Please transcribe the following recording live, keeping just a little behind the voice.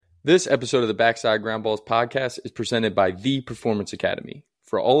This episode of the Backside Ground Balls podcast is presented by The Performance Academy.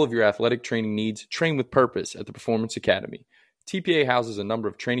 For all of your athletic training needs, train with purpose at the Performance Academy. TPA houses a number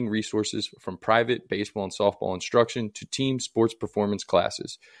of training resources from private baseball and softball instruction to team sports performance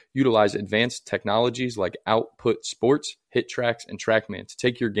classes. Utilize advanced technologies like Output Sports, HitTrax, and TrackMan to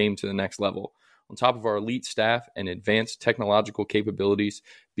take your game to the next level. On top of our elite staff and advanced technological capabilities,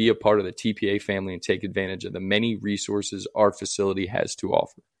 be a part of the TPA family and take advantage of the many resources our facility has to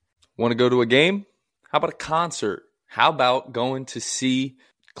offer. Want to go to a game? How about a concert? How about going to see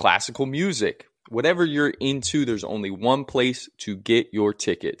classical music? Whatever you're into, there's only one place to get your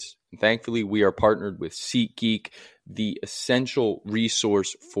tickets. And thankfully, we are partnered with SeatGeek, the essential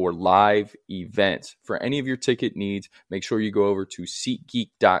resource for live events. For any of your ticket needs, make sure you go over to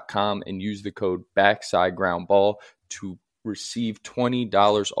SeatGeek.com and use the code BacksideGroundBall to receive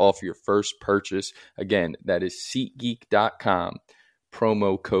 $20 off your first purchase. Again, that is SeatGeek.com.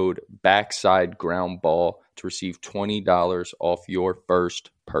 Promo code BacksideGroundBall to receive $20 off your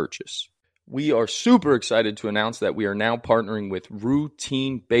first purchase. We are super excited to announce that we are now partnering with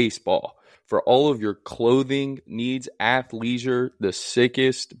Routine Baseball. For all of your clothing needs, athleisure, the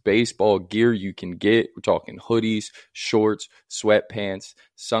sickest baseball gear you can get. We're talking hoodies, shorts, sweatpants,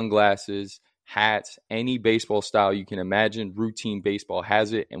 sunglasses, hats, any baseball style you can imagine. Routine Baseball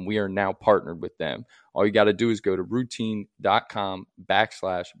has it, and we are now partnered with them. All you got to do is go to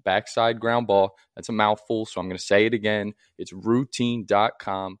routine.com/backsidegroundball. That's a mouthful, so I'm going to say it again. It's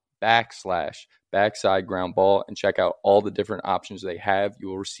routine.com/backsidegroundball and check out all the different options they have. You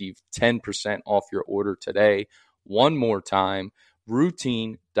will receive 10% off your order today. One more time,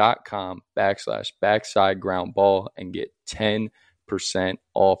 routine.com/backsidegroundball and get 10%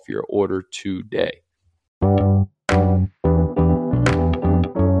 off your order today.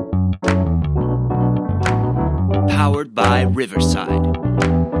 Powered by Riverside.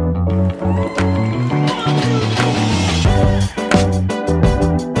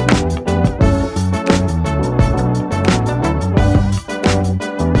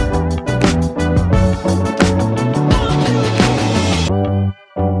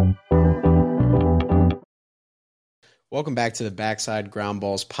 Welcome back to the Backside Ground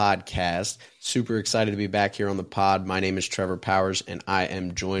Balls podcast. Super excited to be back here on the pod. My name is Trevor Powers, and I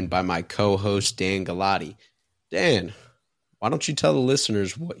am joined by my co-host, Dan Galati. Dan, why don't you tell the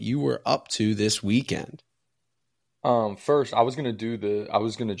listeners what you were up to this weekend? First, I was gonna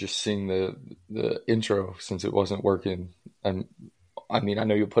just sing the intro since it wasn't working. And I mean, I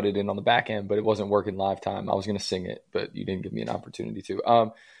know you'll put it in on the back end, but it wasn't working live time. I was gonna sing it, but you didn't give me an opportunity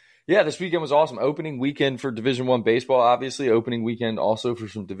to. Yeah, this weekend was awesome. Opening weekend for Division I baseball, obviously. Opening weekend also for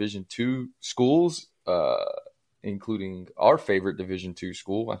some Division II schools, including our favorite Division II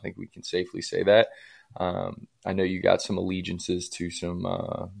school. I think we can safely say that. I know you got some allegiances to some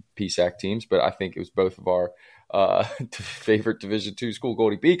PSAC teams, but I think it was both of our favorite Division II school.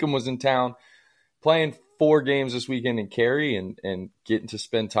 Goldie Beacom was in town playing 4 games this weekend in Cary, and getting to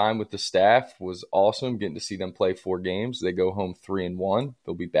spend time with the staff was awesome. Getting to see them play 4 games. They go home 3-1.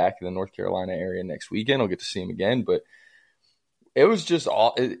 They'll be back in the North Carolina area next weekend. I'll get to see them again, but it was just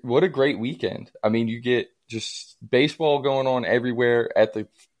what a great weekend. I mean, you get just baseball going on everywhere at the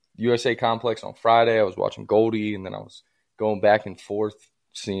USA Complex on Friday. I was watching Goldie, and then I was going back and forth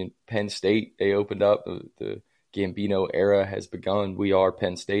seeing Penn State. They opened up. The Gambino era has begun. We are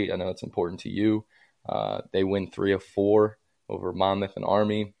Penn State. I know it's important to you. They win 3 of 4 over Monmouth and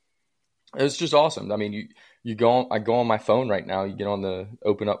Army. It's just awesome. I mean, I go on my phone right now. You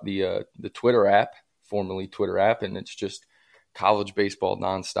open up the Twitter app, formerly Twitter app, and it's just college baseball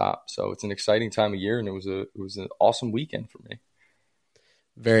nonstop. So it's an exciting time of year, and it was an awesome weekend for me.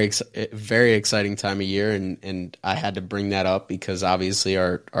 Very exciting time of year, and I had to bring that up because obviously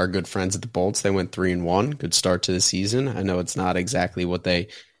our good friends at the Bolts, they went 3-1. Good start to the season. I know it's not exactly what they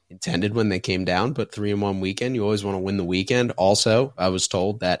intended when they came down, but 3-1 weekend, you always want to win the weekend. Also, I was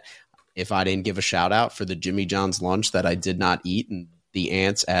told that if I didn't give a shout out for the Jimmy John's lunch that I did not eat, and the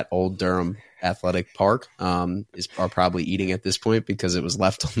ants at Old Durham Athletic Park are probably eating at this point because it was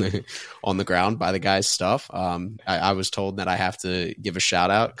left on the ground by the guy's stuff. I was told that I have to give a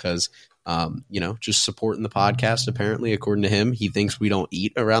shout out because just supporting the podcast. Apparently, according to him, he thinks we don't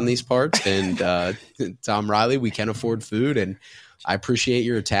eat around these parts. And Tom Riley, we can afford food, and I appreciate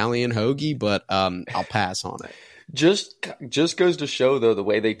your Italian hoagie, but I'll pass on it. Just goes to show, though, the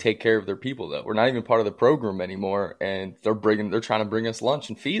way they take care of their people. Though we're not even part of the program anymore, and they're trying to bring us lunch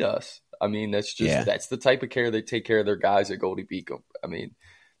and feed us. I mean, that's the type of care they take care of their guys at Goldie Beacom. I mean,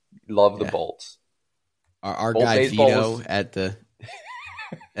 love the Bolts. Our guy Vito at the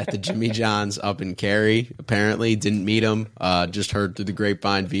at the Jimmy John's up in Cary. Apparently, didn't meet him. Just heard through the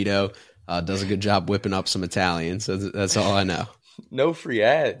grapevine. Vito does a good job whipping up some Italians. So that's all I know. No free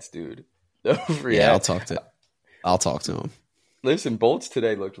ads, dude. No free Yeah, ads. I'll talk to him. Listen, Bolts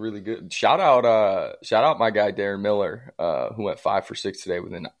today looked really good. Shout out my guy Darren Miller, who went 5 for 6 today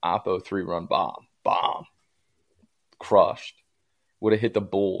with an Oppo 3-run bomb. Crushed. Would have hit the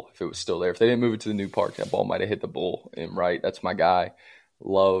bull if it was still there. If they didn't move it to the new park, that ball might have hit the bull. And right, that's my guy.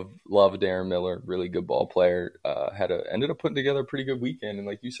 Love Darren Miller, really good ball player. Ended up putting together a pretty good weekend. And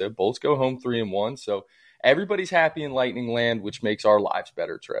like you said, Bolts go home 3-1. So everybody's happy in Lightning Land, which makes our lives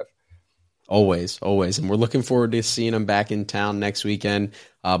better, Trev. Always. And we're looking forward to seeing them back in town next weekend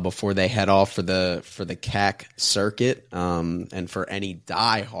before they head off for the CAC circuit. And for any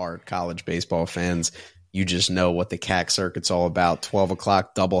diehard college baseball fans, you just know what the CAC circuit's all about. 12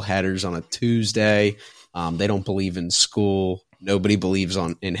 o'clock double headers on a Tuesday. They don't believe in school. Nobody believes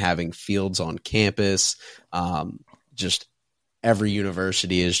in having fields on campus. Just every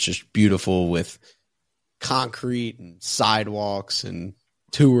university is just beautiful with concrete and sidewalks and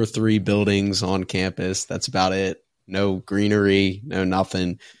 2 or 3 buildings on campus. That's about it. No greenery, no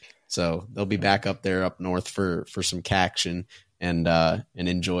nothing. So they'll be back up there up north for some action and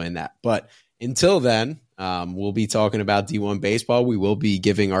enjoying that. But until then, we'll be talking about D1 baseball. We will be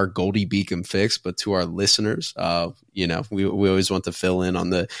giving our Goldie Beacom fix, but to our listeners, we always want to fill in on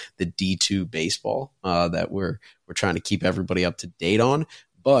the D2 baseball that we're trying to keep everybody up to date on.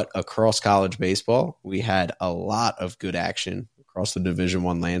 But across college baseball, we had a lot of good action across the Division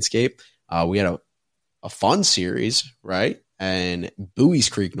I landscape. We had a fun series, right? And Bowie's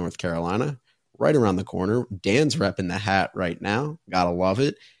Creek, North Carolina, right around the corner. Dan's repping the hat right now. Gotta love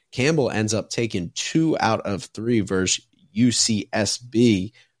it. Campbell ends up taking 2 out of 3 versus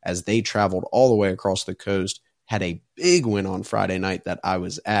UCSB as they traveled all the way across the coast, had a big win on Friday night that I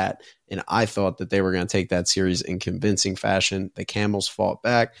was at, and I thought that they were going to take that series in convincing fashion. The Camels fought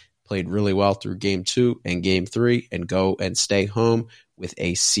back, played really well through Game 2 and Game 3, and go and stay home with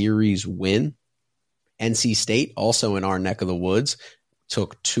a series win. NC State, also in our neck of the woods,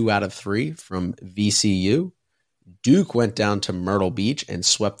 took 2 out of 3 from VCU. Duke went down to Myrtle Beach and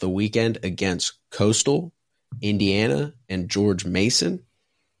swept the weekend against Coastal, Indiana, and George Mason.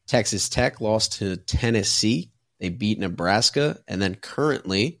 Texas Tech lost to Tennessee. They beat Nebraska. And then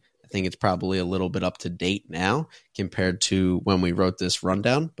currently, I think it's probably a little bit up to date now compared to when we wrote this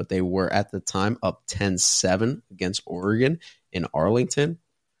rundown, but they were at the time up 10-7 against Oregon in Arlington.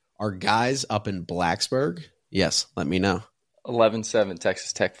 Our guys up in Blacksburg, yes, let me know. 11-7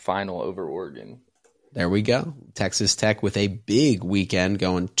 Texas Tech final over Oregon. There we go. Texas Tech with a big weekend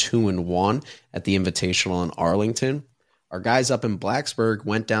going 2-1 at the Invitational in Arlington. Our guys up in Blacksburg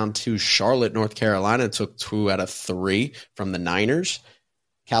went down to Charlotte, North Carolina, took 2 out of 3 from the Niners.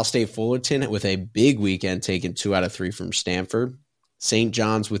 Cal State Fullerton with a big weekend taking 2 out of 3 from Stanford. St.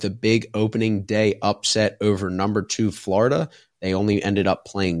 John's with a big opening day upset over number 2 Florida. They only ended up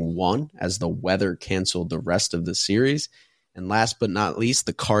playing 1 as the weather canceled the rest of the series. And last but not least,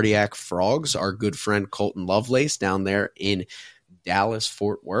 the Cardiac Frogs, our good friend Colton Lovelace down there in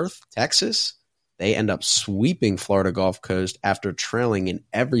Dallas-Fort Worth, Texas. They end up sweeping Florida Gulf Coast after trailing in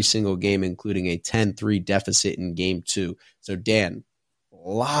every single game, including a 10-3 deficit in Game 2. So, Dan, a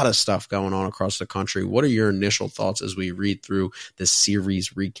lot of stuff going on across the country. What are your initial thoughts as we read through the series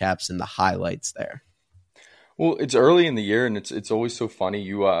recaps and the highlights there? Well, it's early in the year, and it's always so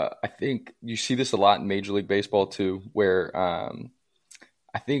funny. I think you see this a lot in Major League Baseball too, where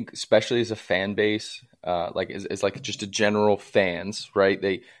I think especially as a fan base, as like just a general fans, right?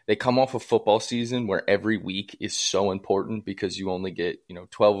 They come off a football season where every week is so important because you only get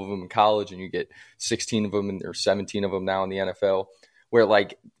 12 of them in college, and you get 16 of them or 17 of them now in the NFL. Where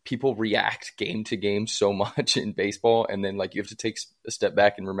like people react game to game so much in baseball, and then like you have to take a step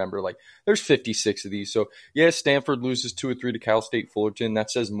back and remember like there's 56 of these. So yeah, Stanford loses 2 or 3 to Cal State Fullerton.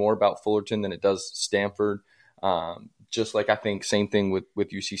 That says more about Fullerton than it does Stanford. Just like I think same thing with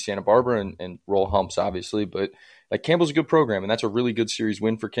UC Santa Barbara and roll humps obviously, but like Campbell's a good program, and that's a really good series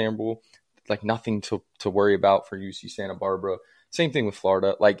win for Campbell. Like nothing to worry about for UC Santa Barbara. Same thing with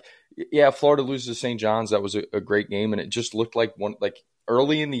Florida. Like, yeah, Florida loses to St. John's. That was a great game, and it just looked like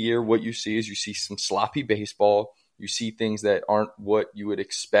early in the year, what you see is you see some sloppy baseball. You see things that aren't what you would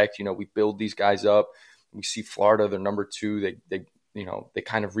expect. We build these guys up. We see Florida, they're number 2. They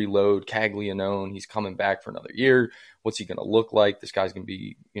kind of reload. Caglianone, he's coming back for another year. What's he going to look like? This guy's going to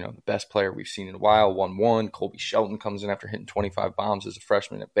be, the best player we've seen in a while. 1-1. Colby Shelton comes in after hitting 25 bombs as a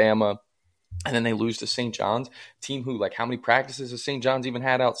freshman at Bama. And then they lose to St. John's, team who, like, how many practices has St. John's even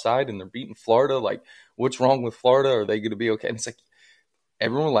had outside? And they're beating Florida. Like, what's wrong with Florida? Are they going to be okay? And it's like,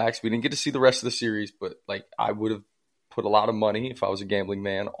 everyone relax. We didn't get to see the rest of the series, but like I would have put a lot of money if I was a gambling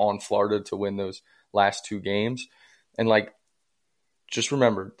man on Florida to win those last 2 games. And like, just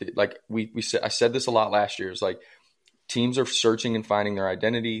remember, like I said this a lot last year, is like teams are searching and finding their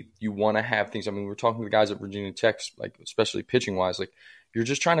identity. You want to have things. I mean, we're talking to the guys at Virginia Tech, like especially pitching wise, like you're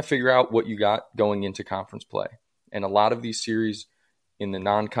just trying to figure out what you got going into conference play. And a lot of these series in the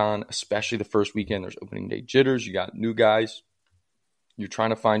non-con, especially the first weekend, there's opening day jitters. You got new guys. You're trying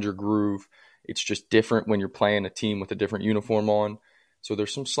to find your groove. It's just different when you're playing a team with a different uniform on. So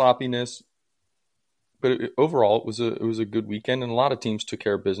there's some sloppiness. But overall, it was a good weekend, and a lot of teams took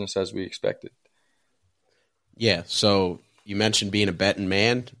care of business as we expected. Yeah, so you mentioned being a betting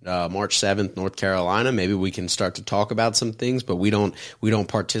man. March 7th, North Carolina. Maybe we can start to talk about some things, but we don't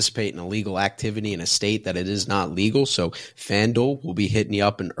participate in illegal activity in a state that it is not legal. So FanDuel will be hitting you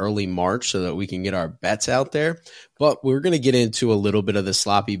up in early March so that we can get our bets out there. But we're going to get into a little bit of the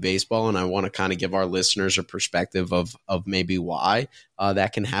sloppy baseball, and I want to kind of give our listeners a perspective of maybe why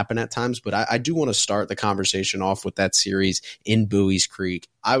that can happen at times. But I do want to start the conversation off with that series in Bowie's Creek.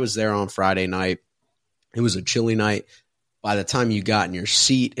 I was there on Friday night. It was a chilly night. By the time you got in your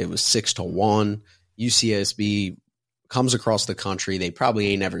seat, it was 6-1. UCSB comes across the country. They probably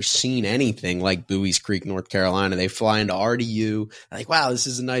ain't never seen anything like Bowie's Creek, North Carolina. They fly into RDU. Like, wow, this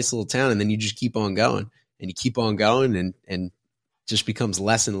is a nice little town. And then you just keep on going. And you keep on going and just becomes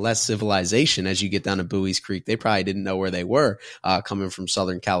less and less civilization as you get down to Bowie's Creek. They probably didn't know where they were coming from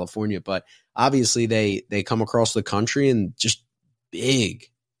Southern California. But obviously they come across the country and just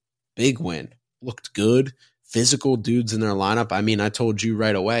big win. Looked good. Physical dudes in their lineup. I mean, I told you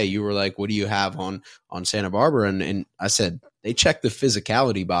right away, you were like, what do you have on Santa Barbara? And I said, they checked the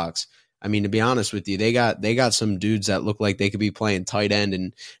physicality box. I mean, to be honest with you, they got some dudes that look like they could be playing tight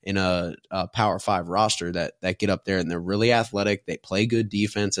end in a Power 5 roster that get up there, and they're really athletic. They play good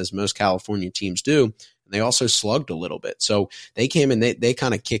defense, as most California teams do. They also slugged a little bit. So they came and they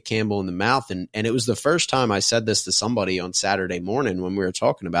kind of kicked Campbell in the mouth. And it was the first time I said this to somebody on Saturday morning when we were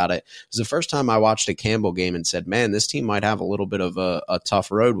talking about it. It was the first time I watched a Campbell game and said, man, this team might have a little bit of a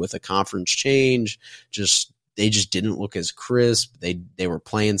tough road with a conference change. They just didn't look as crisp. They were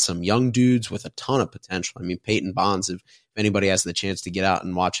playing some young dudes with a ton of potential. I mean, Peyton Bonds, if anybody has the chance to get out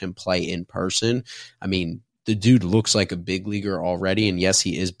and watch him play in person, I mean, the dude looks like a big leaguer already, and yes,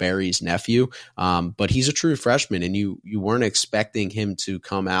 he is Barry's nephew, but he's a true freshman, and you weren't expecting him to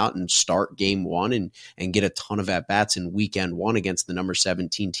come out and start game one and get a ton of at-bats in weekend one against the number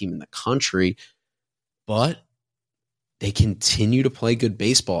 17 team in the country, but they continue to play good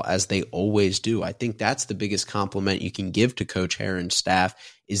baseball as they always do. I think that's the biggest compliment you can give to Coach Herron's staff,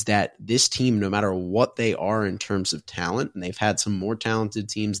 is that this team, no matter what they are in terms of talent, and they've had some more talented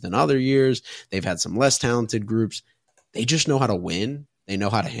teams than other years, they've had some less talented groups, they just know how to win. They know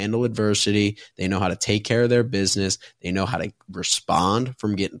how to handle adversity. They know how to take care of their business. They know how to respond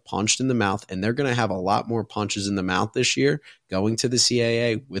from getting punched in the mouth, and they're going to have a lot more punches in the mouth this year going to the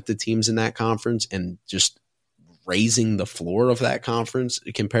CAA with the teams in that conference and just raising the floor of that conference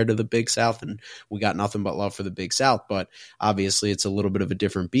compared to the Big South. And we got nothing but love for the Big South, but obviously it's a little bit of a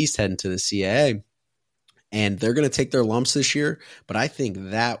different beast heading to the CAA, and they're going to take their lumps this year. But I think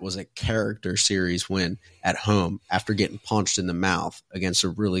that was a character series win at home after getting punched in the mouth against a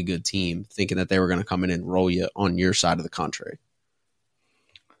really good team, thinking that they were going to come in and roll you on your side of the country.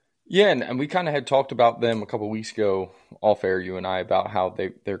 Yeah, and we kind of had talked about them a couple of weeks ago off air, you and I, about how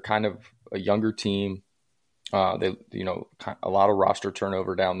they're kind of a younger team. A lot of roster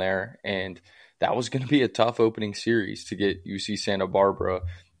turnover down there, and that was going to be a tough opening series to get UC Santa Barbara.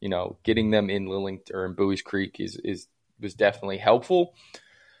 Getting them in Lillington or in Bowie's Creek was definitely helpful.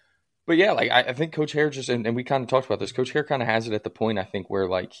 But yeah, like I think Coach Hare and we kind of talked about this. Coach Hare kind of has it at the point, I think, where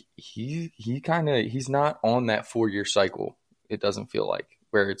like he's not on that 4-year cycle. It doesn't feel like,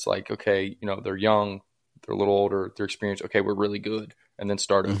 where it's like, okay, they're young, they're a little older, they're experienced. Okay, we're really good. And then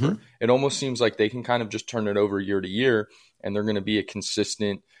start over. Mm-hmm. It almost seems like they can kind of just turn it over year to year, and they're going to be a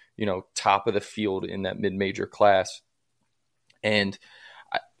consistent, top of the field in that mid-major class. And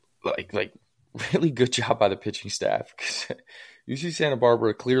like really good job by the pitching staff, because UC Santa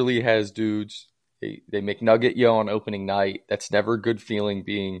Barbara clearly has dudes. They McNugget you on opening night. That's never a good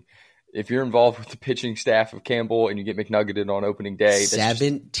feeling, if you're involved with the pitching staff of Campbell and you get McNuggeted on opening day.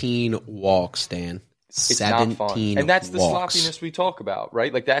 17 walks, Dan. It's not fun. And that's the sloppiness we talk about,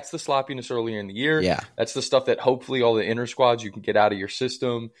 right? Like that's the sloppiness earlier in the year. Yeah. That's the stuff that hopefully all the inner squads you can get out of your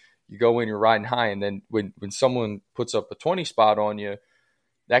system. You go in, you're riding high, and then when someone puts up a 20 spot on you,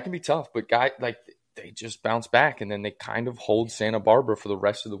 that can be tough. But they just bounce back, and then they kind of hold Santa Barbara for the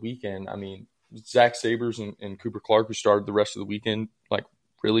rest of the weekend. I mean, Zach Sabers and Cooper Clark, who started the rest of the weekend, like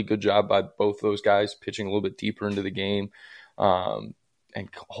really good job by both those guys pitching a little bit deeper into the game and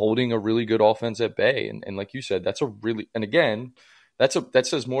holding a really good offense at bay. And like you said, that's a really – and again, that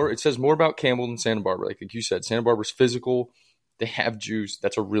says more – it says more about Campbell than Santa Barbara. Like you said, Santa Barbara's physical. They have juice.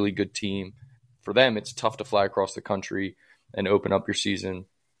 That's a really good team. For them, it's tough to fly across the country and open up your season.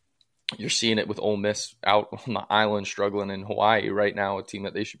 You're seeing it with Ole Miss out on the island struggling in Hawaii right now, a team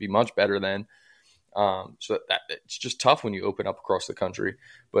that they should be much better than. So that it's just tough when you open up across the country.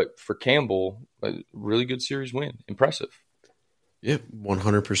 But for Campbell, a really good series win. Impressive. Yeah,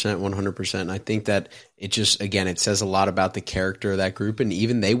 100%, 100%. And I think that it just, again, it says a lot about the character of that group. And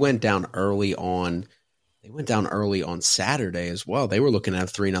even they went down early on. They went down early on Saturday as well. They were looking at a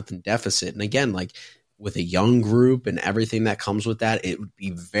 3-0 deficit. And again, like with a young group and everything that comes with that, it would be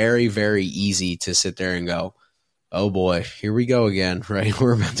very, very easy to sit there and go, oh boy, here we go again, right?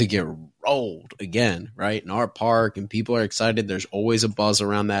 We're about to get rolled again, right? In our park, and people are excited. There's always a buzz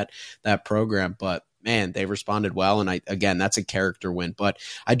around that program, but man, they responded well. And again, that's a character win. But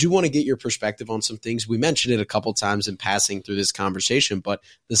I do want to get your perspective on some things. We mentioned it a couple times in passing through this conversation, but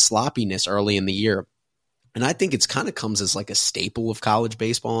the sloppiness early in the year. And I think it's kind of comes as like a staple of college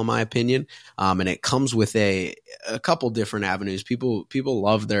baseball, in my opinion. And it comes with a couple different avenues. People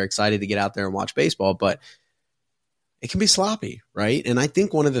love, they're excited to get out there and watch baseball, but it can be sloppy, right? And I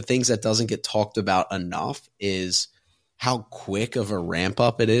think one of the things that doesn't get talked about enough is how quick of a ramp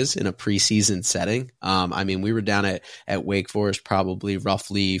up it is in a preseason setting. I mean, we were down at Wake Forest probably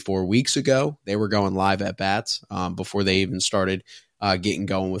roughly 4 weeks ago. They were going live at bats before they even started getting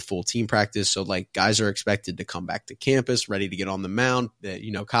going with full team practice. So like guys are expected to come back to campus ready to get on the mound.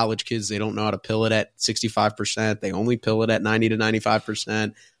 College kids, they don't know how to pill it at 65%. They only pill it at 90 to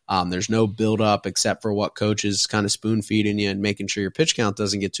 95%. There's no build up except for what coaches kind of spoon feeding you and making sure your pitch count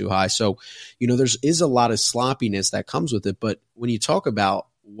doesn't get too high. So, there is a lot of sloppiness that comes with it. But when you talk about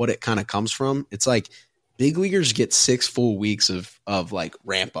what it kind of comes from, it's like big leaguers get 6 full weeks of like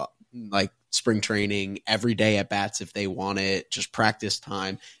ramp up, like spring training, every day at bats if they want it, just practice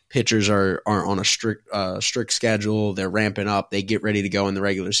time. Pitchers are on a strict schedule. They're ramping up. They get ready to go in the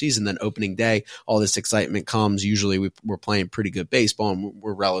regular season. Then opening day, all this excitement comes. Usually we're playing pretty good baseball and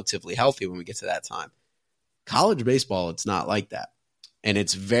we're relatively healthy when we get to that time. College baseball, it's not like that. And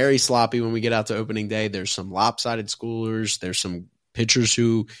it's very sloppy when we get out to opening day. There's some lopsided schoolers. There's some pitchers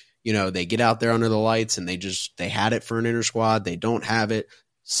who, they get out there under the lights and they had it for an inter squad. They don't have it.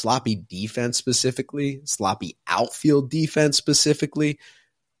 Sloppy defense specifically, sloppy outfield defense specifically.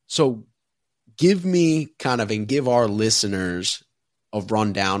 So give me and give our listeners a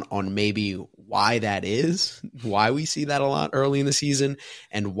rundown on maybe why that is, why we see that a lot early in the season,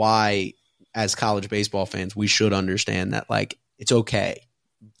 and why as college baseball fans, we should understand that like it's okay.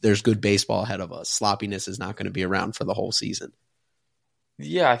 There's good baseball ahead of us. Sloppiness is not going to be around for the whole season.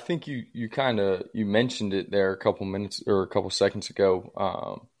 Yeah, I think you mentioned it there a couple minutes or a couple seconds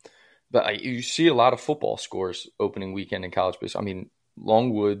ago. But you see a lot of football scores opening weekend in college baseball. I mean,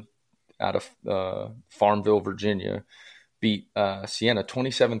 Longwood out of Farmville, Virginia, beat Siena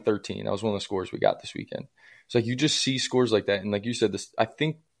 27-13. That was one of the scores we got this weekend. It's like you just see scores like that. And like you said, I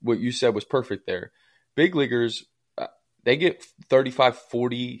think what you said was perfect there. Big leaguers, they get 35,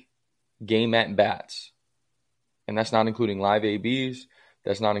 40 game at bats. And that's not including live ABs.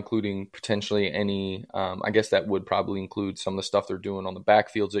 That's not including potentially any. I guess that would probably include some of the stuff they're doing on the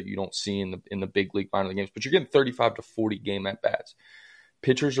backfields that you don't see in the big league minor league games. But you're getting 35 to 40 game at bats.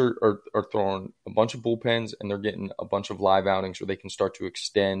 Pitchers are throwing a bunch of bullpens and they're getting a bunch of live outings where they can start to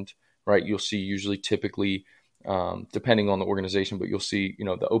extend. Right, you'll see typically depending on the organization, but you'll see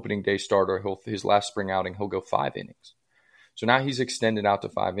the opening day starter. His last spring outing he'll go 5 innings. So now he's extended out to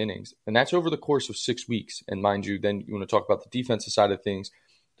 5 innings, and that's over the course of 6 weeks. And mind you, then you want to talk about the defensive side of things.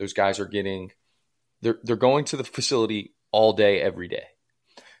 Those guys are they're going to the facility all day, every day.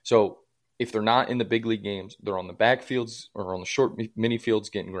 So if they're not in the big league games, they're on the backfields or on the short mini fields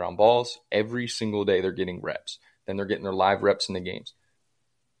getting ground balls. Every single day they're getting reps. Then they're getting their live reps in the games.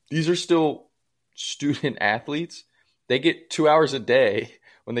 These are still student athletes. They get 2 hours a day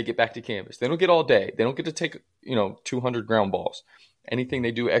when they get back to campus. They don't get all day. They don't get to take 200 ground balls. Anything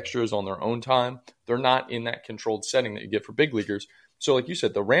they do extra is on their own time. They're not in that controlled setting that you get for big leaguers. So like you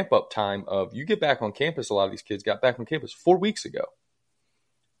said, the ramp up time of you get back on campus, a lot of these kids got back on campus 4 weeks ago.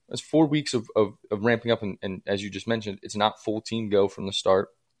 That's 4 weeks of ramping up. And as you just mentioned, it's not full team go from the start.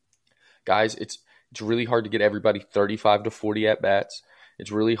 Guys, it's really hard to get everybody 35 to 40 at bats.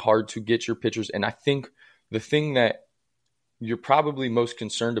 It's really hard to get your pitchers. And I think the thing that you're probably most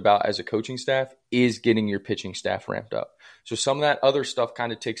concerned about as a coaching staff is getting your pitching staff ramped up. So some of that other stuff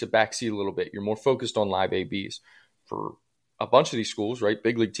kind of takes a backseat a little bit. You're more focused on live ABs. For a bunch of these schools, right,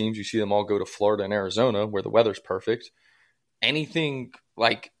 big league teams, you see them all go to Florida and Arizona where the weather's perfect. Anything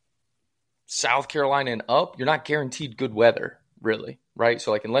like South Carolina and up, you're not guaranteed good weather, really, right?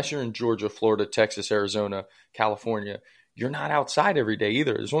 So like unless you're in Georgia, Florida, Texas, Arizona, California, you're not outside every day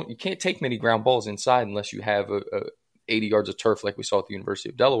either. You can't take many ground balls inside unless you have a 80 yards of turf like we saw at the University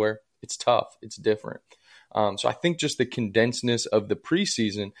of Delaware. It's tough. It's different. So I think just the condensedness of the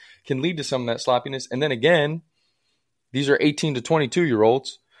preseason can lead to some of that sloppiness. And then again, these are 18 to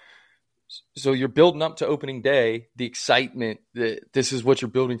 22-year-olds. So you're building up to opening day, the excitement that this is what you're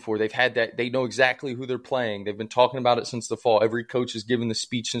building for. They've had that. They know exactly who they're playing. They've been talking about it since the fall. Every coach has given the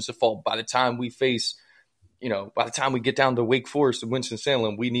speech since the fall. By the time we get down to Wake Forest and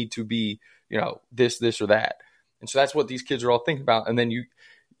Winston-Salem, we need to be, this or that. And so that's what these kids are all thinking about. And then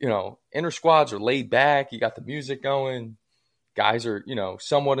inner squads are laid back. You got the music going. Guys are,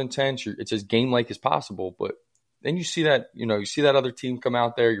 somewhat intense. It's as game-like as possible. But then you see that other team come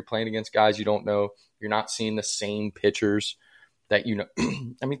out there. You're playing against guys you don't know. You're not seeing the same pitchers that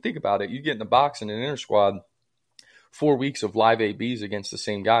I mean, think about it. You get in the box in an inner squad, 4 weeks of live ABs against the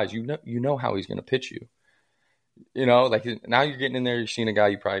same guys. You know how he's going to pitch you. Like now you're getting in there. You're seeing a guy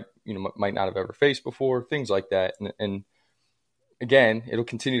you probably might not have ever faced before. Things like that, and again, it'll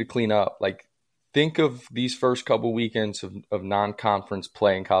continue to clean up. Like, think of these first couple weekends of non-conference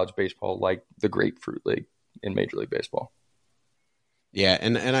play in college baseball like the Grapefruit League in Major League Baseball. Yeah,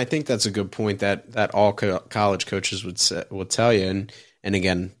 and I think that's a good point that all college coaches would tell you. And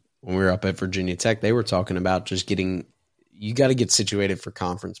again, when we were up at Virginia Tech, they were talking about just you got to get situated for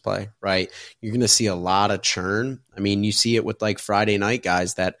conference play, right? You're going to see a lot of churn. I mean, you see it with like Friday night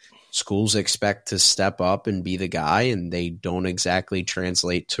guys that schools expect to step up and be the guy, and they don't exactly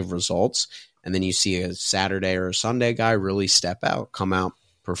translate to results. And then you see a Saturday or a Sunday guy really step out, come out,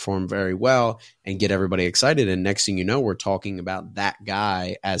 perform very well, and get everybody excited. And next thing you know, we're talking about that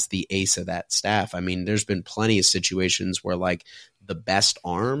guy as the ace of that staff. I mean, there's been plenty of situations where like the best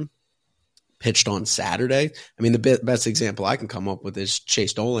arm pitched on Saturday. I mean, the best example I can come up with is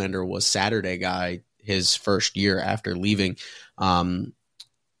Chase Dolander was Saturday guy his first year after leaving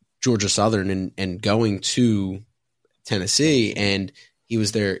Georgia Southern and going to Tennessee, and he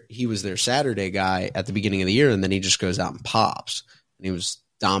was their Saturday guy at the beginning of the year, and then he just goes out and pops, and he was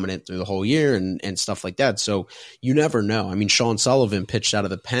dominant through the whole year and stuff like that. So you never know. I mean, Sean Sullivan pitched out of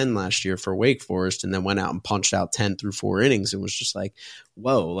the pen last year for Wake Forest and then went out and punched out 10 through 4 innings and was just like,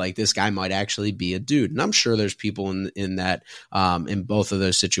 whoa, like this guy might actually be a dude. And I'm sure there's people in that in both of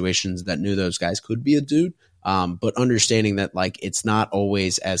those situations that knew those guys could be a dude. But understanding that like it's not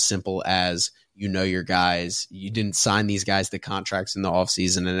always as simple as your guys. You didn't sign these guys to contracts in the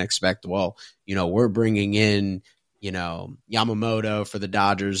offseason and expect, well, we're bringing in Yamamoto for the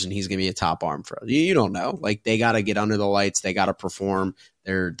Dodgers and he's going to be a top arm for us. You don't know. Like they got to get under the lights. They got to perform.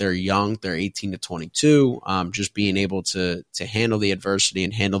 They're young. They're 18 to 22. Just being able to handle the adversity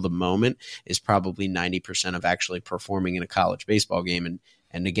and handle the moment is probably 90% of actually performing in a college baseball game.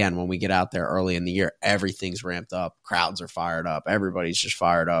 And again, when we get out there early in the year, everything's ramped up. Crowds are fired up. Everybody's just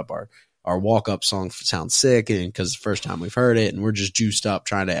fired up. Our walk-up song sounds sick because it's the first time we've heard it, and we're just juiced up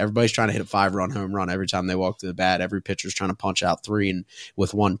everybody's trying to hit a 5-run home run every time they walk to the bat. Every pitcher's trying to punch out 3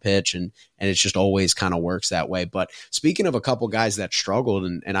 with one pitch, and it's just always kind of works that way. But speaking of a couple guys that struggled,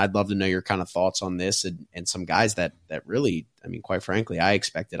 and I'd love to know your kind of thoughts on this and some guys that really, I mean, quite frankly, I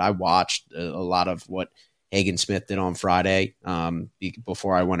watched a lot of what Hagen Smith did on Friday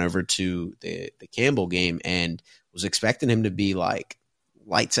before I went over to the Campbell game and was expecting him to be like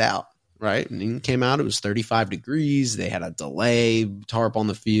lights out. Right. And he came out, it was 35 degrees. They had a delay, tarp on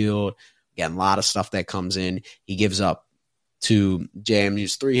the field. Again, a lot of stuff that comes in. He gives up to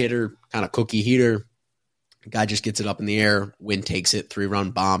JMU's 3-hitter, kind of cookie heater. Guy just gets it up in the air. Wind takes it, 3-run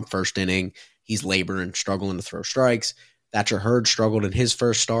bomb, first inning. He's laboring, struggling to throw strikes. Thatcher Hurd struggled in his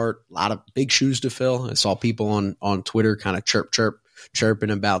first start. A lot of big shoes to fill. I saw people on Twitter kind of chirping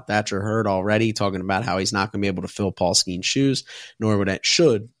about Thatcher Hurd already, talking about how he's not going to be able to fill Paul Skeen's shoes, nor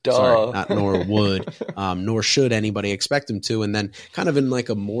should anybody expect him to. And then kind of in like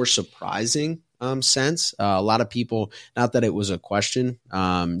a more surprising sense, a lot of people, not that it was a question,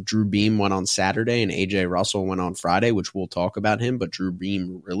 Drew Beam went on Saturday and AJ Russell went on Friday, which we'll talk about him, but Drew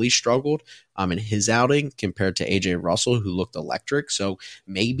Beam really struggled in his outing compared to AJ Russell, who looked electric. So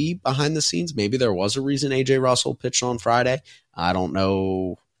maybe behind the scenes, maybe there was a reason AJ Russell pitched on Friday. I don't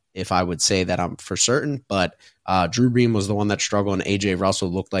know if I would say that I'm for certain, but Drew Beam was the one that struggled, and AJ Russell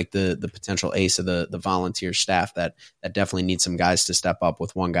looked like the potential ace of the volunteer staff that definitely needs some guys to step up,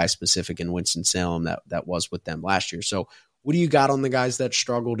 with one guy specific in Winston-Salem that was with them last year. So what do you got on the guys that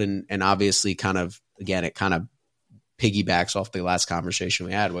struggled? And obviously kind of, again, it kind of piggybacks off the last conversation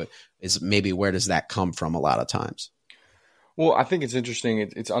we had, is maybe where does that come from a lot of times? Well, I think it's interesting.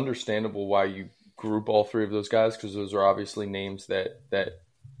 It's understandable why you group all three of those guys, because those are obviously names that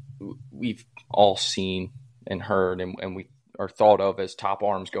we've all seen and heard and we are thought of as top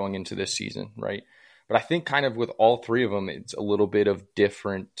arms going into this season, right? But I think kind of with all three of them, it's a little bit of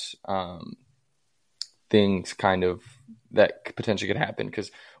different things kind of that potentially could happen,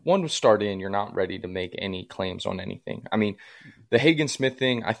 because one would start in, you're not ready to make any claims on anything. I mean, the Hagen Smith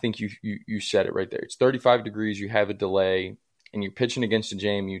thing, I think you said it right there. It's 35 degrees, you have a delay, and you're pitching against a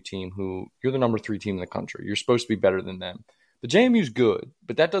JMU team who you're the number 3 team in the country. You're supposed to be better than them. The JMU's good,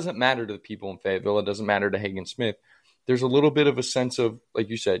 but that doesn't matter to the people in Fayetteville. It doesn't matter to Hagen Smith. There's a little bit of a sense of, like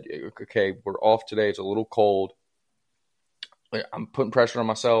you said, okay, we're off today. It's a little cold. I'm putting pressure on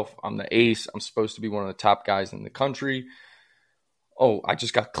myself. I'm the ace. I'm supposed to be one of the top guys in the country. Oh, I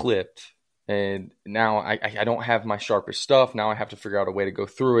just got clipped. And now I don't have my sharpest stuff. Now I have to figure out a way to go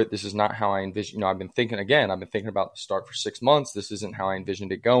through it. This is not how I envision. I've been thinking about the start for 6 months. This isn't how I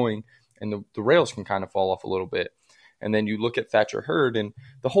envisioned it going. And the rails can kind of fall off a little bit. And then you look at Thatcher Hurd and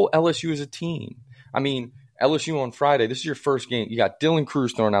the whole LSU as a team. I mean, LSU on Friday, this is your first game. You got Dylan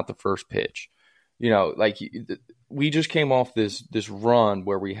Cruz throwing out the first pitch. We just came off this run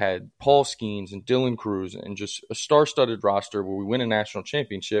where we had Paul Skeens and Dylan Cruz and just a star-studded roster where we win a national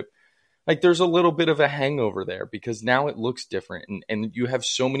championship. Like, there's a little bit of a hangover there because now it looks different. And you have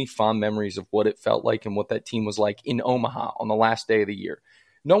so many fond memories of what it felt like and what that team was like in Omaha on the last day of the year.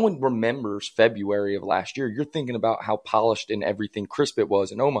 No one remembers February of last year. You're thinking about how polished and everything crisp it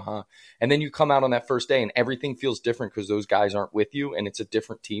was in Omaha. And then you come out on that first day and everything feels different because those guys aren't with you and it's a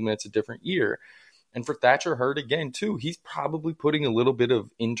different team and it's a different year. And for Thatcher Hurd, again, too, he's probably putting a little bit of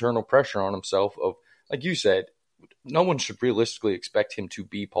internal pressure on himself of, like you said, no one should realistically expect him to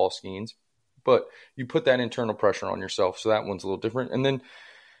be Paul Skeens, but you put that internal pressure on yourself. So that one's a little different. And then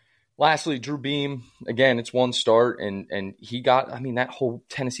lastly, Drew Beam, again, it's one start and he got, that whole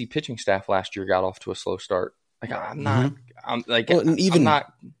Tennessee pitching staff last year got off to a slow start. Like,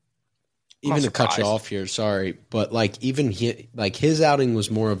 Even to cut you off here, sorry, but his outing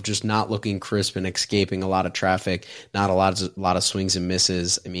was more of just not looking crisp and escaping a lot of traffic, not a lot of swings and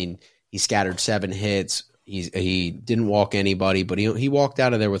misses. I mean, he scattered 7 hits. He didn't walk anybody, but he walked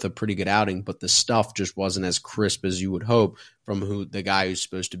out of there with a pretty good outing. But the stuff just wasn't as crisp as you would hope from the guy who's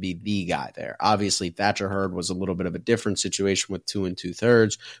supposed to be the guy there. Obviously, Thatcher Hurd was a little bit of a different situation with 2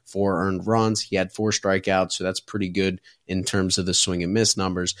 2/3, 4 earned runs. He had 4 strikeouts, so that's pretty good in terms of the swing and miss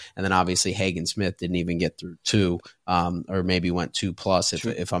numbers. And then obviously Hagen Smith didn't even get through 2, or maybe went 2+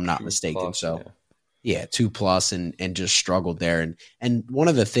 if I'm not mistaken. Plus, so yeah, 2+ and just struggled there. And one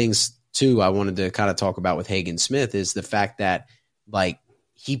of the things too I wanted to kind of talk about with Hagen Smith is the fact that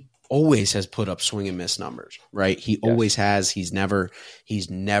he always has put up swing and miss numbers, right? He always has. He's never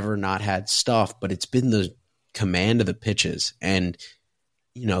not had stuff, but it's been the command of the pitches. And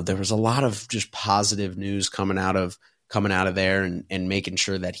there was a lot of just positive news coming out of there and making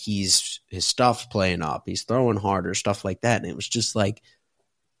sure that his stuff's playing up, he's throwing harder, stuff like that. And it was just like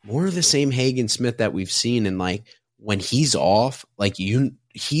more of the same Hagen Smith that we've seen. And when he's off,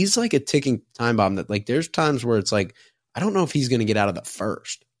 he's like a ticking time bomb that there's times where it's like, I don't know if he's going to get out of the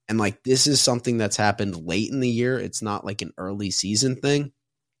first. And this is something that's happened late in the year. It's not like an early season thing.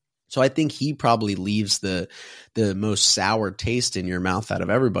 So I think he probably leaves the most sour taste in your mouth out of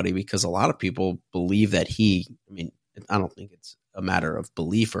everybody, because a lot of people believe that I don't think it's a matter of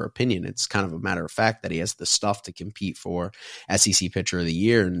belief or opinion. It's kind of a matter of fact that he has the stuff to compete for SEC Pitcher of the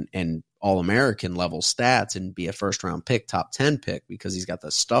Year and All-American level stats and be a first-round pick, top 10 pick, because he's got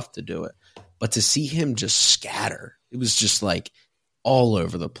the stuff to do it. But to see him just scatter, it was just all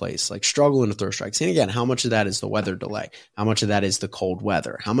over the place, struggling to throw strikes. And again, how much of that is the weather delay? How much of that is the cold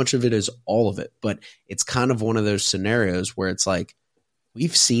weather? How much of it is all of it? But it's kind of one of those scenarios where it's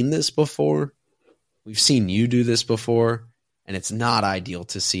we've seen this before. We've seen you do this before. And it's not ideal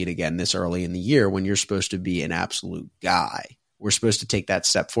to see it again this early in the year when you're supposed to be an absolute guy. We're supposed to take that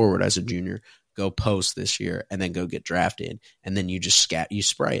step forward as a junior, go post this year, and then go get drafted. And then you just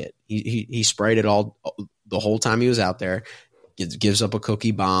spray it. He sprayed it all the whole time he was out there. Gives up a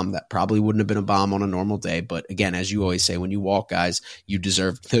cookie bomb that probably wouldn't have been a bomb on a normal day. But again, as you always say, when you walk guys, you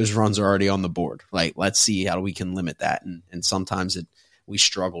deserve, those runs are already on the board. Let's see how we can limit that. And sometimes we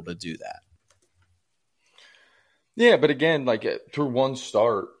struggle to do that. Yeah, but again, through one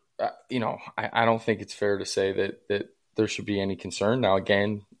start, I don't think it's fair to say that there should be any concern. Now,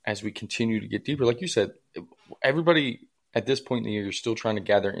 again, as we continue to get deeper, like you said, everybody at this point in the year, you're still trying to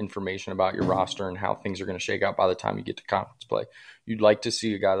gather information about your roster and how things are going to shake out by the time you get to conference play. You'd like to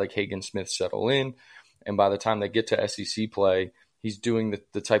see a guy like Hagen Smith settle in, and by the time they get to SEC play, he's doing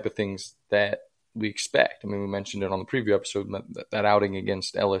the type of things that we expect. I mean, we mentioned it on the preview episode, that outing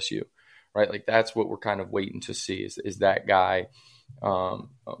against LSU, right? Like that's what we're kind of waiting to see is that guy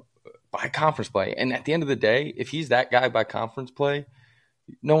by conference play. And at the end of the day, if he's that guy by conference play,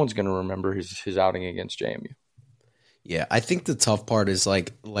 no one's going to remember his outing against JMU. Yeah, I think the tough part is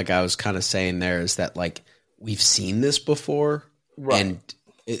like I was kind of saying there is that like we've seen this before, right? And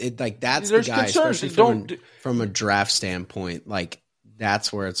it like that's the guy, concerns. Especially from a draft standpoint. Like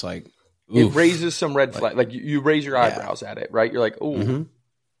that's where it's like oof. It raises some red flag. Like you raise your eyebrows at it, right? You're like, oh,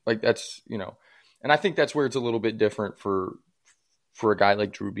 like that's and I think that's where it's a little bit different for a guy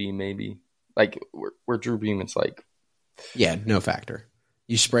like Drew Beam, maybe like where Drew Beam, it's like, no factor.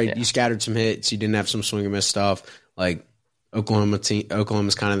 You scattered some hits. You didn't have some swing and miss stuff. Like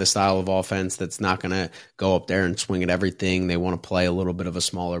Oklahoma's kind of the style of offense that's not going to go up there and swing at everything. They want to play a little bit of a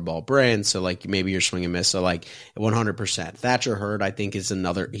smaller ball brand. So like maybe you're swing and miss. So like 100%. Thatcher Hurd, I think, is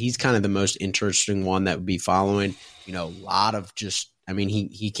another. He's kind of the most interesting one that would be following. A lot of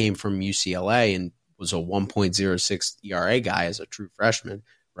he came from UCLA and was a 1.06 ERA guy as a true freshman.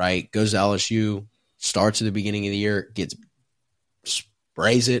 Right, goes to LSU, starts at the beginning of the year,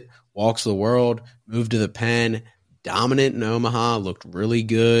 sprays it, walks the world, moved to the pen. Dominant in Omaha, looked really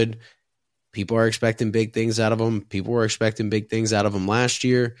good. People are expecting big things out of him. People were expecting big things out of him last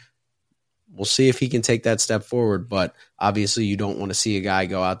year. We'll see if he can take that step forward, but obviously you don't want to see a guy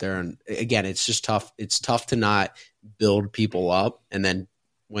go out there and, again, it's just tough. It's tough to not build people up, and then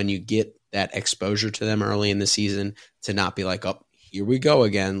when you get that exposure to them early in the season, to not be like, oh, here we go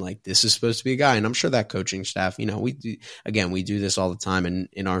again. Like this is supposed to be a guy. And I'm sure that coaching staff, we do this all the time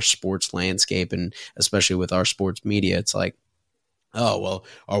in our sports landscape, and especially with our sports media. It's like, oh, well,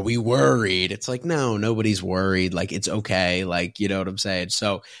 are we worried? It's like, no, nobody's worried. Like, it's okay. Like, you know what I'm saying?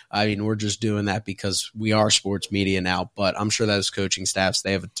 So, I mean, we're just doing that because we are sports media now, but I'm sure those coaching staffs,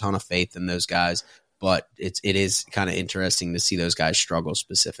 they have a ton of faith in those guys, but it is kind of interesting to see those guys struggle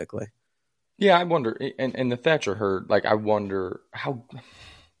specifically. Yeah, I wonder, and the Thatcher Hurd, like I wonder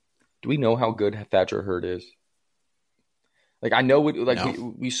do we know how good Thatcher Hurd is? Like I know,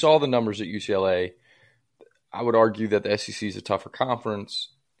 we saw the numbers at UCLA. I would argue that the SEC is a tougher conference.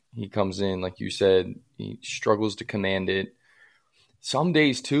 He comes in, like you said, he struggles to command it. Some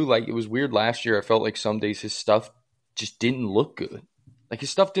days too, like it was weird last year. I felt like some days his stuff just didn't look good. Like his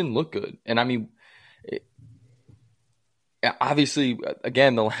stuff didn't look good, and I mean. Obviously,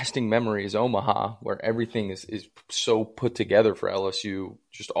 again, the lasting memory is Omaha, where everything is so put together for LSU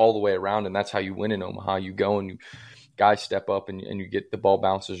just all the way around, and that's how you win in Omaha. You go and guys step up and you get the ball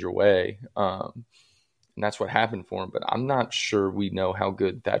bounces your way, and that's what happened for him. But I'm not sure we know how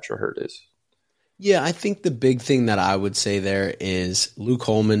good Thatcher Hurd is. Yeah, I think the big thing that I would say there is Luke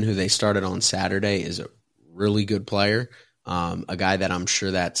Holman, who they started on Saturday, is a really good player. A guy that I'm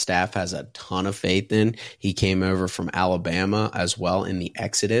sure that staff has a ton of faith in. He came over from Alabama as well in the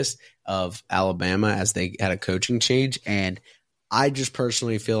exodus of Alabama as they had a coaching change. And I just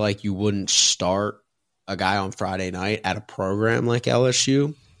personally feel like you wouldn't start a guy on Friday night at a program like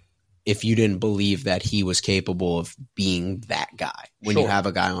LSU if you didn't believe that he was capable of being that guy when you have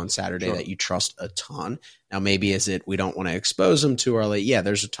a guy on Saturday that you trust a ton. Now, maybe we don't want to expose him too early. Yeah,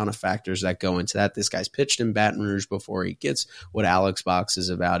 there's a ton of factors that go into that. This guy's pitched in Baton Rouge before. He gets what Alex Box is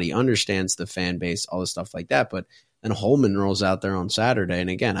about. He understands the fan base, all the stuff like that. But then Holman rolls out there on Saturday. And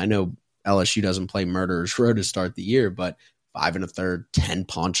again, I know LSU doesn't play Murderer's Row to start the year, but 5 1/3, 10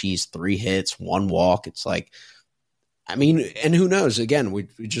 punchies, 3 hits, 1 walk. It's like, I mean, and who knows? Again, we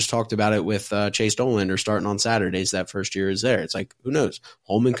just talked about it with Chase Dollander starting on Saturdays. That first year is there. It's like, who knows?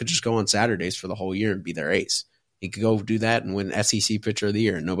 Holman could just go on Saturdays for the whole year and be their ace. He could go do that and win SEC Pitcher of the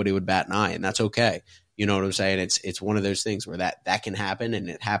Year, and nobody would bat an eye, and that's okay. You know what I'm saying? It's one of those things where that can happen, and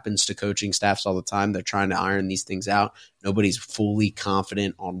it happens to coaching staffs all the time. They're trying to iron these things out. Nobody's fully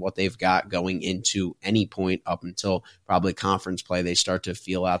confident on what they've got going into any point up until probably conference play. They start to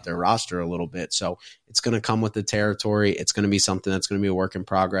feel out their roster a little bit. So it's going to come with the territory. It's going to be something that's going to be a work in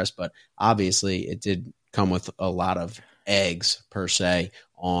progress, but obviously it did come with a lot of eggs per se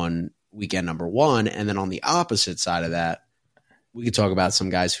on weekend number 1. And then on the opposite side of that, we could talk about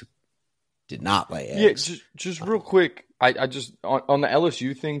some guys who did not lay eggs. Yeah, just real quick, I just on the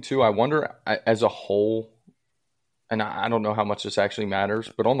LSU thing too, I wonder as a whole, and I don't know how much this actually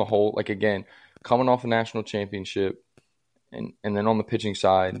matters, but on the whole, like again, coming off a national championship and then on the pitching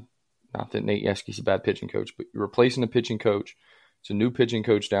side, not that Nate Yeske's a bad pitching coach, but you're replacing a pitching coach. It's a new pitching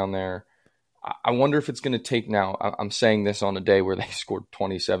coach down there. I wonder if it's going to take now. I'm saying this on a day where they scored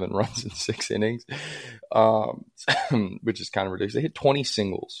 27 runs in 6 innings, which is kind of ridiculous. They hit 20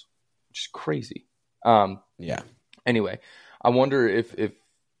 singles, which is crazy. Yeah. Anyway, I wonder if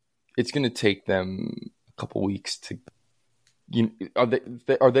it's going to take them a couple weeks to. Are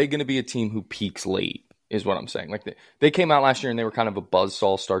they going to be a team who peaks late? Is what I'm saying. Like they came out last year and they were kind of a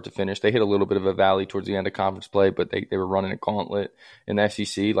buzzsaw start to finish. They hit a little bit of a valley towards the end of conference play, but they were running a gauntlet in the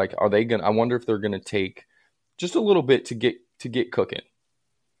SEC. Like, are they going? I wonder if they're going to take just a little bit to get cooking.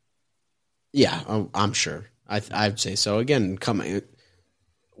 Yeah, I'm sure. I'd say so. Again, coming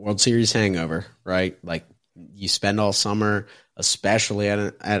World Series hangover, right? Like you spend all summer, especially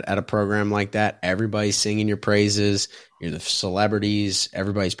at a program like that. Everybody's singing your praises. You're the celebrities.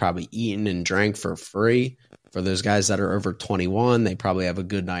 Everybody's probably eaten and drank for free. For those guys that are over 21, they probably have a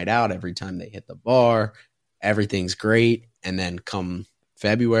good night out every time they hit the bar. Everything's great. And then come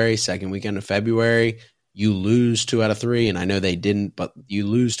February, second weekend of February, you lose 2 out of 3. And I know they didn't, but you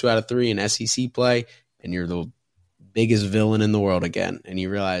lose 2 out of 3 in SEC play, and you're the biggest villain in the world again. And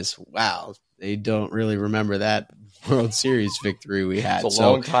you realize, wow, they don't really remember that World Series victory we had. It's a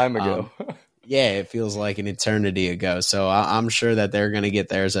long time ago. Yeah, it feels like an eternity ago. So I'm sure that they're going to get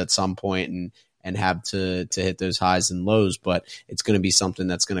theirs at some point and have to hit those highs and lows, but it's going to be something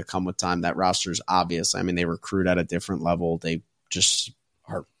that's going to come with time. That roster's obvious. I mean, they recruit at a different level. They just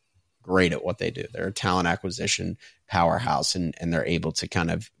are great at what they do. They're a talent acquisition powerhouse, and they're able to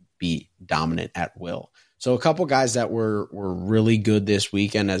kind of be dominant at will. So a couple guys that were really good this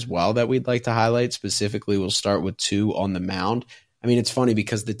weekend as well that we'd like to highlight. Specifically, we'll start with 2 on the mound. I mean, it's funny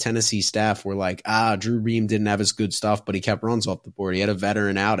because the Tennessee staff were like, Drew Beam didn't have his good stuff, but he kept runs off the board. He had a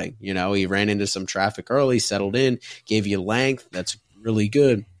veteran outing. You know, he ran into some traffic early, settled in, gave you length. That's really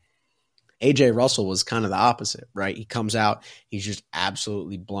good. AJ Russell was kind of the opposite, right? He comes out, he's just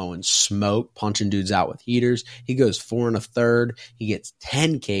absolutely blowing smoke, punching dudes out with heaters. He goes 4 1/3. He gets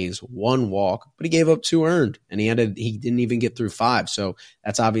 10 Ks, 1 walk, but he gave up 2 earned, and he didn't even get through 5. So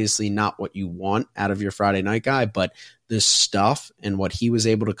that's obviously not what you want out of your Friday night guy, but this stuff and what he was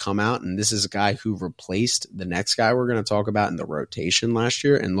able to come out, and this is a guy who replaced the next guy we're going to talk about in the rotation last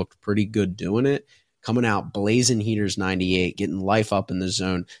year and looked pretty good doing it. Coming out, blazing heaters 98, getting life up in the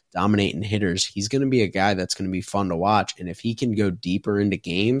zone, dominating hitters. He's going to be a guy that's going to be fun to watch. And if he can go deeper into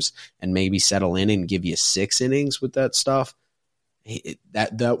games and maybe settle in and give you 6 innings with that stuff,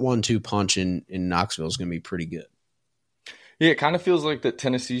 that 1-2 punch in Knoxville is going to be pretty good. Yeah, it kind of feels like that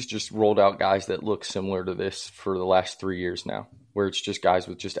Tennessee's just rolled out guys that look similar to this for the last 3 years now, where it's just guys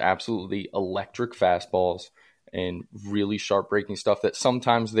with just absolutely electric fastballs and really sharp breaking stuff that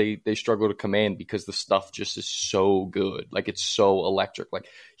sometimes they struggle to command because the stuff just is so good. Like, it's so electric. Like,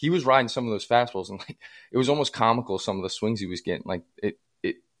 he was riding some of those fastballs, and like it was almost comical, some of the swings he was getting. Like, it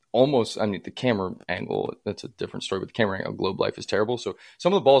almost, I mean, the camera angle, that's a different story, but the camera angle, Globe Life, is terrible. So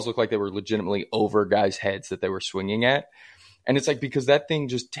some of the balls look like they were legitimately over guys' heads that they were swinging at. And it's like, because that thing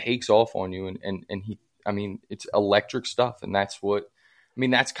just takes off on you, and he, I mean, it's electric stuff. And that's what, I mean,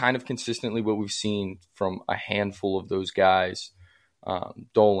 that's kind of consistently what we've seen from a handful of those guys,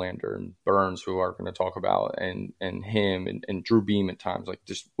 Dolander and Burns, who are going to talk about, and him and Drew Beam at times. Like,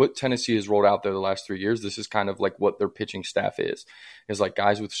 just what Tennessee has rolled out there the last 3 years, this is kind of like what their pitching staff is like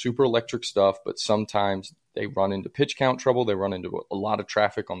guys with super electric stuff, but sometimes they run into pitch count trouble. They run into a lot of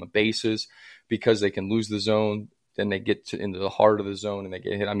traffic on the bases because they can lose the zone. Then they get into the heart of the zone and they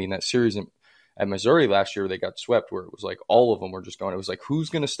get hit. I mean, that series at Missouri last year, they got swept, where it was like all of them were just going. It was like, who's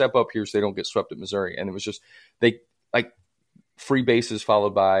going to step up here so they don't get swept at Missouri? And it was just free bases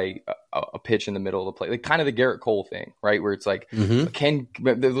followed by a pitch in the middle of the play, like kind of the Garrett Cole thing, right? Where it's like,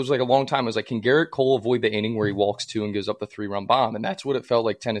 there was like a long time, it was like, can Garrett Cole avoid the inning where he walks 2 and gives up the 3-run bomb? And that's what it felt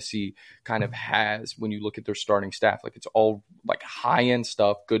like Tennessee kind of has when you look at their starting staff. Like, it's all like high end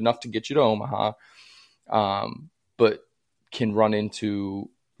stuff, good enough to get you to Omaha, but can run into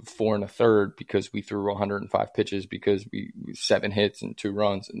 4 1/3 because we threw 105 pitches because we 7 hits and 2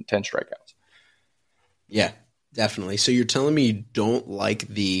 runs and 10 strikeouts. Yeah, definitely. So you're telling me you don't like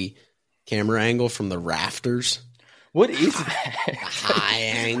the camera angle from the rafters? What is that? High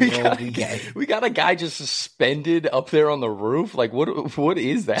angle. We got a guy just suspended up there on the roof. Like, what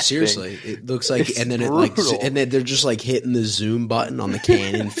is that? Seriously, thing? It looks like, it's and then brutal. and then they're just like hitting the zoom button on the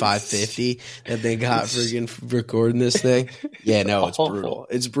Canon 550 that they got friggin' recording this thing. Yeah, no, it's brutal.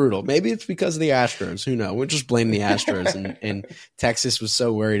 It's brutal. Maybe it's because of the Astros. Who knows? We'll just blame the Astros. And Texas was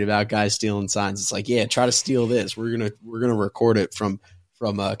so worried about guys stealing signs. It's like, yeah, try to steal this. We're gonna record it from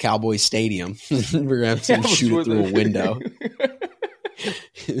Cowboy Stadium. We're gonna have to shoot it through a window.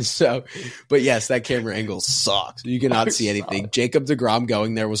 So, but yes, that camera angle sucks. You cannot see anything. Jacob deGrom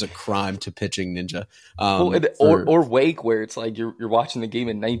going there was a crime to pitching ninja. Or Wake, where it's like you're watching the game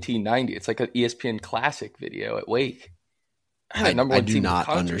in 1990. It's like an ESPN Classic video at Wake. I do not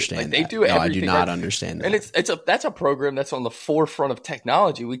understand. Like, they do everything. No, I do not understand that. And that's a program that's on the forefront of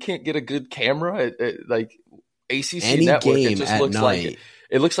technology. We can't get a good camera at like ACC Any network. Game it just at looks night, like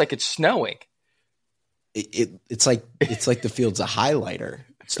it looks like it's snowing. It's like the field's a highlighter.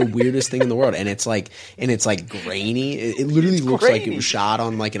 It's the weirdest thing in the world, and it's like grainy. It literally looks like it was shot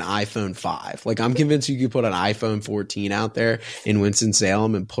on like an iPhone 5. Like, I'm convinced you could put an iPhone 14 out there in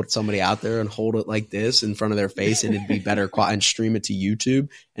Winston-Salem and put somebody out there and hold it like this in front of their face, and it'd be better and stream it to YouTube,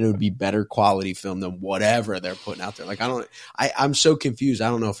 and it would be better quality film than whatever they're putting out there. Like, I'm so confused. I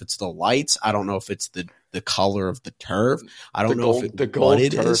don't know if it's the lights. I don't know if it's the color of the turf. I don't know if the gold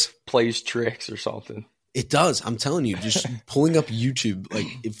turf is. Plays tricks or something. It does. I'm telling you, just pulling up YouTube, like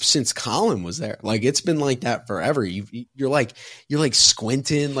since Colin was there, like it's been like that forever. You're like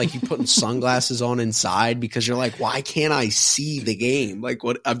squinting, like you putting sunglasses on inside because you're like, why can't I see the game? Like,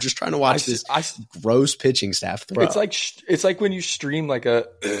 what? I'm just trying to watch this gross pitching staff throw. It's like when you stream like a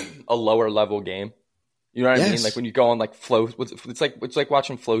lower level game. You know what I mean? Like when you go on like Flow. It's like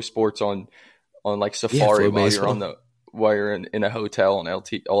watching Flow Sports on like Safari while you're in a hotel on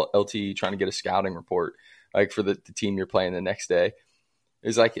LTE trying to get a scouting report, like for the team you're playing the next day.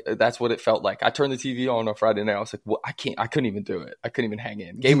 It's like, that's what it felt like. I turned the TV on Friday night. I was like, well, I couldn't even do it. I couldn't even hang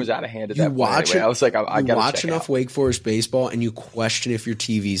in. Game was out of hand at that point. Anyway. I was like, I got to watch enough Wake Forest baseball and you question if your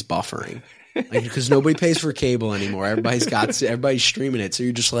TV's buffering. Like, because nobody pays for cable anymore. Everybody's streaming it. So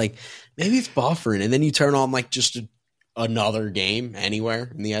you're just like, maybe it's buffering. And then you turn on like just another game anywhere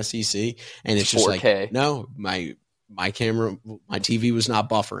in the SEC. And it's just 4K. Like, no, my camera, my TV was not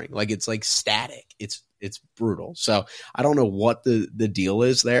buffering. Like, it's like static. It's brutal. So I don't know what the deal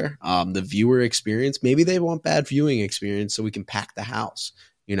is there. The viewer experience, maybe they want bad viewing experience so we can pack the house,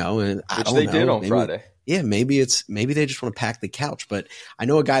 and I don't know. Did on Friday. Yeah, maybe they just want to pack the couch. But I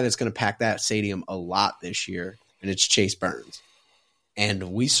know a guy that's going to pack that stadium a lot this year, and it's Chase Burns. And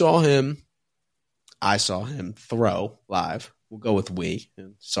I saw him throw live. We'll go with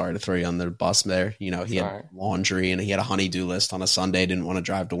sorry to throw you on the bus there. He had laundry and he had a honey-do list on a Sunday. Didn't want to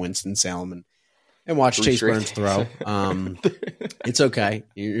drive to Winston-Salem and watch Chase Burns throw. It's okay.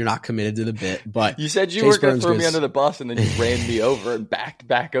 You're not committed to the bit. But you said you weren't going to throw me under the bus, and then you ran me over and backed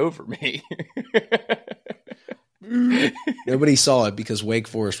back over me. Nobody saw it because Wake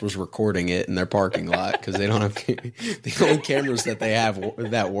Forest was recording it in their parking lot because they don't have the only cameras that they have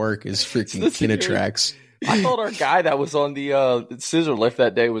that work is freaking Kinetrax. I thought our guy that was on the scissor lift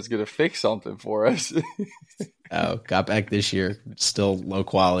that day was going to fix something for us. Oh, got back this year. Still low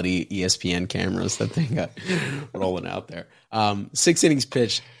quality ESPN cameras that they got rolling out there. 6 innings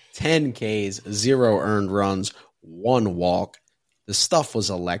pitched, 10 Ks, 0 earned runs, 1 walk. The stuff was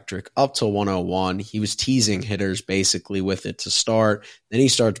electric up to 101. He was teasing hitters basically with it to start. Then he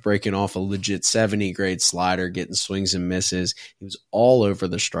starts breaking off a legit 70 grade slider, getting swings and misses. He was all over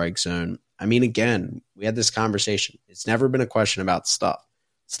the strike zone. I mean, again, we had this conversation. It's never been a question about stuff.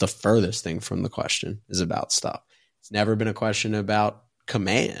 It's the furthest thing from the question is about stuff. It's never been a question about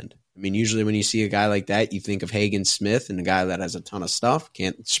command. I mean, usually when you see a guy like that, you think of Hagen Smith and a guy that has a ton of stuff,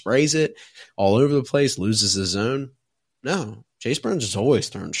 sprays it all over the place, loses the zone. No, Chase Burns has always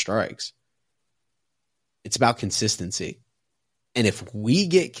thrown strikes. It's about consistency. And if we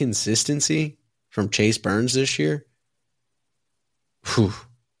get consistency from Chase Burns this year,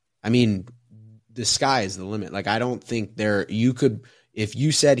 I mean, the sky is the limit. Like, I don't think if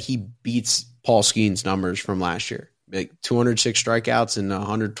you said he beats Paul Skeen's numbers from last year, like 206 strikeouts and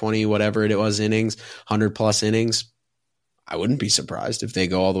 120, whatever it was, innings, 100 plus innings, I wouldn't be surprised if they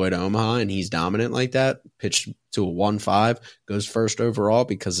go all the way to Omaha and he's dominant like that, pitched to a 1-5, goes first overall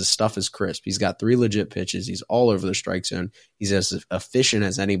because his stuff is crisp. He's got 3 legit pitches. He's all over the strike zone. He's as efficient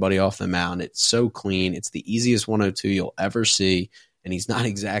as anybody off the mound. It's so clean. It's the easiest 102 you'll ever see. And he's not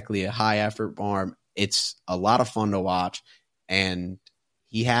exactly a high effort arm. It's a lot of fun to watch. And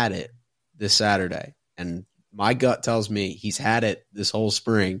he had it this Saturday. And my gut tells me he's had it this whole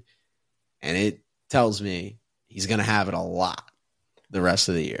spring. And it tells me he's going to have it a lot the rest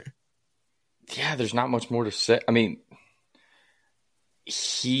of the year. Yeah, there's not much more to say. I mean,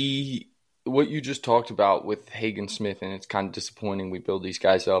 what you just talked about with Hagen Smith, and it's kind of disappointing. We build these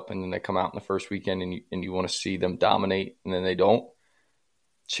guys up, and then they come out in the first weekend, and you want to see them dominate, and then they don't.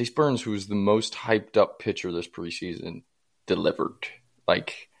 Chase Burns, who was the most hyped up pitcher this preseason, delivered.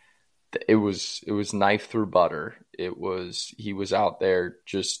 Like, it was knife through butter. He was out there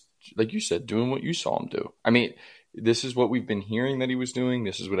just, like you said, doing what you saw him do. I mean, this is what we've been hearing that he was doing.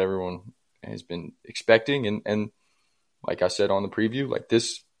 This is what everyone has been expecting. And like I said on the preview, like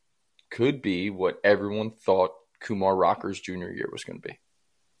this could be what everyone thought Kumar Rocker's junior year was going to be.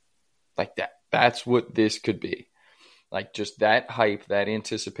 Like that's what this could be. Like just that hype, that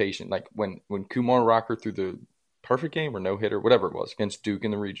anticipation. Like when Kumar Rocker threw the perfect game or no hitter, whatever it was, against Duke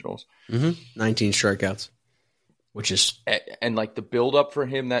in the regionals. 19 strikeouts, which is and like the build up for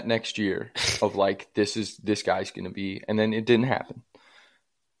him that next year of like this guy's going to be, and then it didn't happen.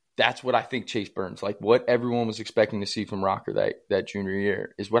 That's what I think Chase Burns, like what everyone was expecting to see from Rocker that junior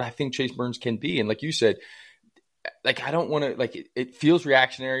year, is what I think Chase Burns can be. And like you said, like I don't want to, like it feels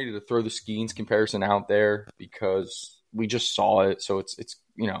reactionary to throw the Skeens comparison out there because we just saw it. So it's it's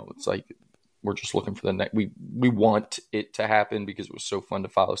like we're just looking for the next. We want it to happen because it was so fun to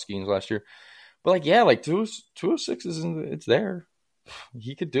follow Skeens last year. But like 206 it's there.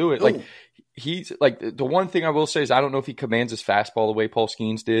 He could do it. Like he's like the one thing I will say is I don't know if he commands his fastball the way Paul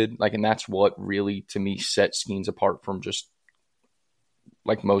Skeens did. Like, and that's what really to me set Skeens apart from just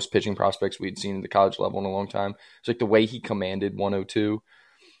like most pitching prospects we'd seen at the college level in a long time. It's like the way he commanded 102.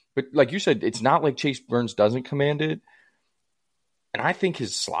 But like you said, it's not like Chase Burns doesn't command it. And I think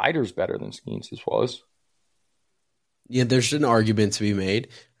his slider's better than Skeens' was. Yeah, there's an argument to be made.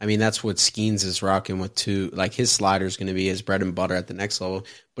 I mean, that's what Skeens is rocking with too. Like his slider is going to be his bread and butter at the next level.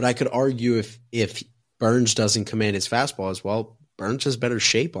 But I could argue if Burns doesn't command his fastball as well, Burns has better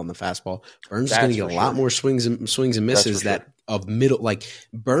shape on the fastball. Burns is going to get a lot more swings and misses that of middle. Like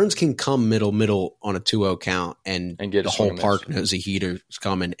Burns can come middle on a 2-0 count and get the whole park knows a heater's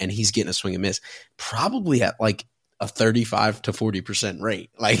coming and he's getting a swing and miss. Probably at like a 35 to 40%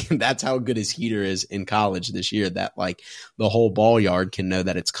 rate. Like that's how good his heater is in college this year, that like the whole ball yard can know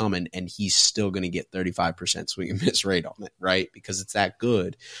that it's coming and he's still going to get 35% swing and miss rate on it. Right. Because it's that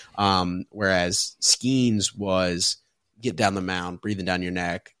good. Whereas Skeens was get down the mound, breathing down your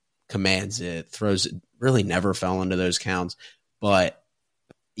neck, commands it, throws it, really never fell into those counts. But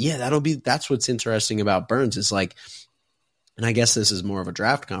yeah, that's what's interesting about Burns is like, and I guess this is more of a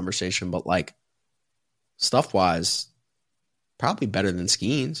draft conversation, but like, stuff-wise, probably better than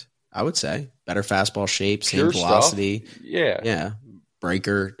Skeens, I would say. Better fastball shape, same Pure velocity. Stuff. Yeah. Yeah.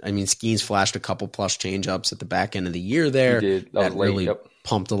 Breaker. I mean, Skeens flashed a couple plus change-ups at the back end of the year there. He did. That really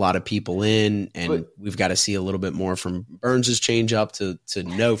pumped a lot of people in, and we've got to see a little bit more from Burns' change-up to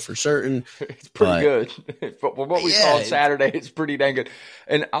know for certain. It's pretty good. But what we saw on Saturday, it's pretty dang good.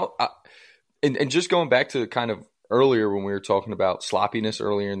 And and just going back to kind of earlier when we were talking about sloppiness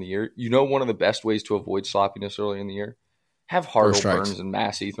earlier in the year, one of the best ways to avoid sloppiness earlier in the year? Have Hartle, Burns, and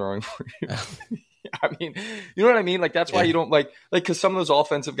Massey throwing for you. I mean, you know what I mean? Like, that's why you don't like because some of those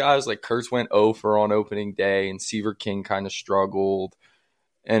offensive guys, like Kurtz went 0 for on opening day, and Seaver King kind of struggled.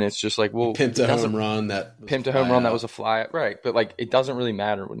 And it's just like, well, pimped a home run that was a fly. Right. But like, it doesn't really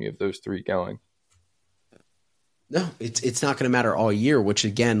matter when you have those three going. No, it's not going to matter all year, which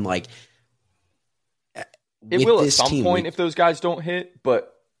again, like, it will at some point if those guys don't hit,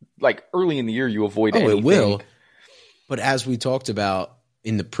 but like early in the year, you avoid anything. It will. But as we talked about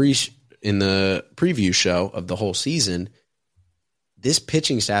in the preview show of the whole season, this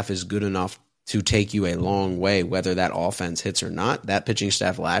pitching staff is good enough to take you a long way, whether that offense hits or not. That pitching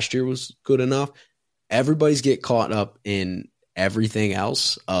staff last year was good enough. Everybody's get caught up in everything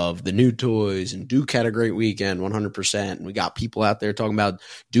else of the new toys, and Duke had a great weekend, 100%. And we got people out there talking about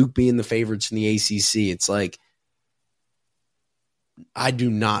Duke being the favorites in the ACC. It's like, I do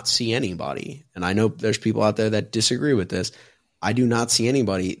not see anybody, and I know there's people out there that disagree with this. I do not see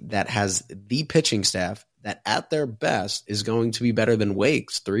anybody that has the pitching staff that at their best is going to be better than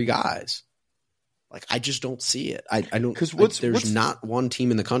Wake's three guys. Like, I just don't see it. I don't, because there's not one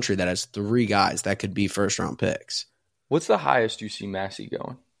team in the country that has three guys that could be first round picks. What's the highest you see Massey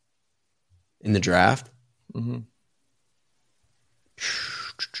going in the draft? Mm-hmm.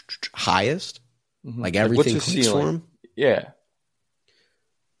 Highest? Mm-hmm. Like everything clicks for him? Yeah.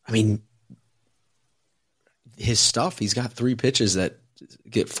 I mean, his stuff, he's got three pitches that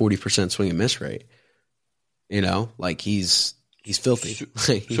get 40% swing and miss rate. Like he's filthy.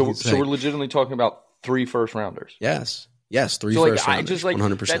 So we're legitimately talking about 3 first rounders. Yes, 3 first rounders.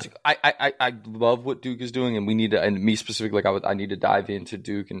 100%. I love what Duke is doing, and we need to. And me specifically, I need to dive into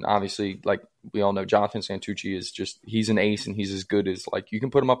Duke. And obviously, like we all know, Jonathan Santucci is he's an ace, and he's as good as you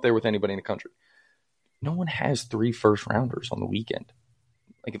can put him up there with anybody in the country. No one has 3 first rounders on the weekend.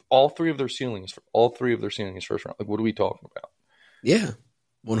 Like if all three of their ceiling is first round, like what are we talking about? Yeah,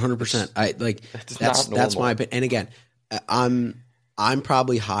 100%. That's my opinion. And again, I'm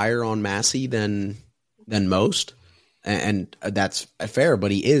probably higher on Massey than most, and that's fair. But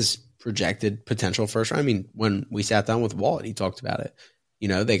he is projected potential first round. I mean, when we sat down with Walt, he talked about it.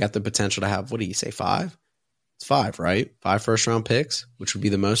 They got the potential to have, what do you say, 5? It's 5, right? 5 first round picks, which would be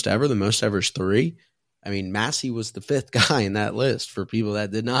the most ever. The most ever is 3. I mean, Massey was the 5th guy in that list for people that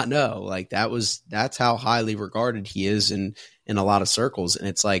did not know. Like that's how highly regarded he is in a lot of circles. And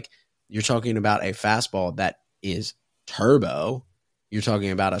it's like, you're talking about a fastball that is turbo. You're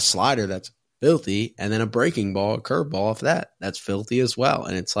talking about a slider that's filthy, and then a breaking ball, a curveball off that's filthy as well.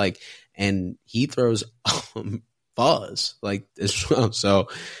 And it's like, and he throws fuzz like as well. So,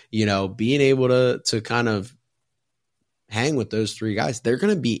 being able to kind of hang with those 3 guys, they're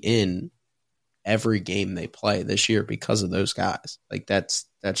going to be in every game they play this year because of those guys. Like that's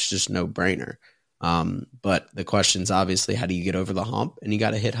just no brainer. But the question's obviously, how do you get over the hump? And you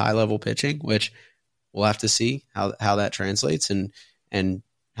got to hit high level pitching, which we'll have to see how that translates and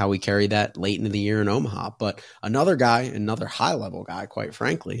how we carry that late into the year in Omaha. But another high level guy, quite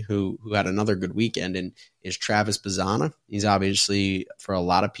frankly, who had another good weekend and is Travis Bazzana. He's obviously, for a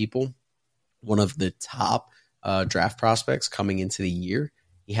lot of people, one of the top draft prospects coming into the year.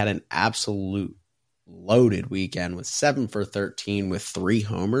 He had an absolute loaded weekend with 7 for 13 with 3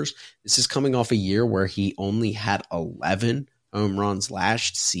 homers. This is coming off a year where he only had 11 home runs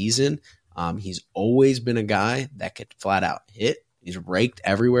last season. He's always been a guy that could flat out hit. He's raked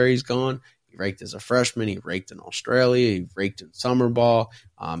everywhere he's gone. He raked as a freshman. He raked in Australia. He raked in summer ball.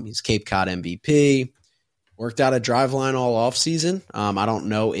 He's Cape Cod MVP. Worked out a drive line all offseason. I don't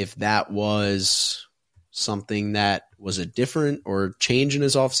know if that was something that was a different or change in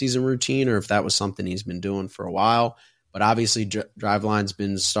his offseason routine, or if that was something he's been doing for a while. But obviously, Driveline's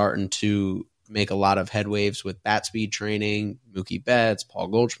been starting to make a lot of headwaves with bat speed training. Mookie Betts, Paul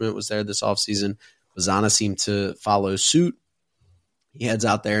Goldschmidt was there this offseason. Bazzana seemed to follow suit. He heads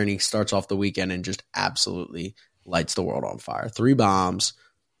out there and he starts off the weekend and just absolutely lights the world on fire. 3 bombs,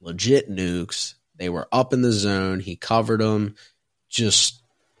 legit nukes. They were up in the zone. He covered them, just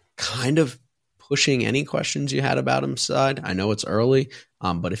kind of pushing any questions you had about him side. I know it's early,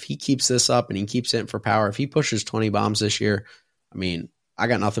 but if he keeps this up and he keeps hitting for power, if he pushes 20 bombs this year, I mean, I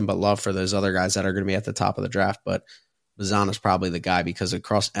got nothing but love for those other guys that are going to be at the top of the draft, but Bazzana's probably the guy because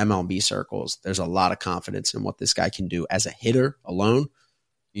across MLB circles, there's a lot of confidence in what this guy can do as a hitter alone.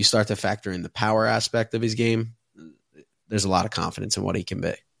 You start to factor in the power aspect of his game, there's a lot of confidence in what he can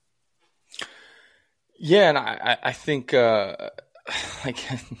be. Yeah, and I think I'm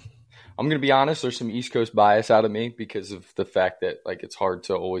going to be honest, there's some East Coast bias out of me because of the fact that it's hard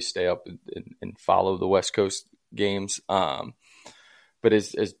to always stay up and follow the West Coast games. But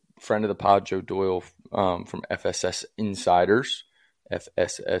as friend of the pod, Joe Doyle from FSS Insiders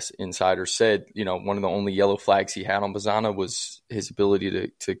said, one of the only yellow flags he had on Bazzana was his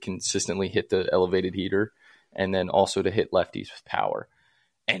ability to consistently hit the elevated heater and then also to hit lefties with power.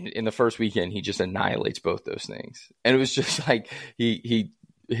 And in the first weekend, he just annihilates both those things. And it was just like he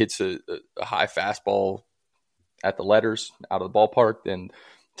hits a high fastball at the letters out of the ballpark. Then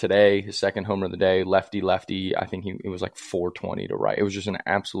today, his second homer of the day, lefty. I think it was like 420 to right. It was just an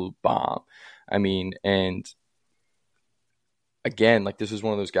absolute bomb. I mean, and again, this is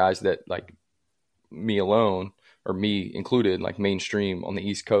one of those guys that me alone, or me included, mainstream on the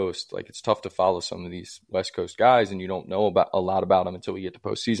East Coast, it's tough to follow some of these West Coast guys and you don't know about a lot about them until we get to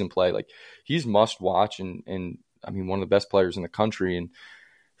postseason play. He's must watch and I mean, one of the best players in the country. And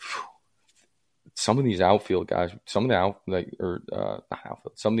some of these outfield guys, some of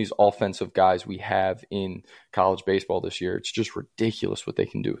these offensive guys we have in college baseball this year, it's just ridiculous what they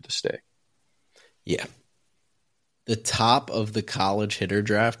can do with the stick. Yeah. The top of the college hitter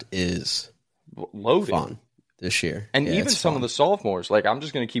draft is loaded. Fun this year. And even some of the sophomores, I'm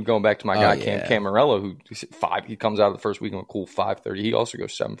just going to keep going back to my guy, Cam Camarello, who he comes out of the first week on a cool 530. He also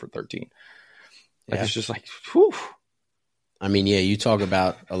goes 7 for 13. It's just whew. I mean, yeah, you talk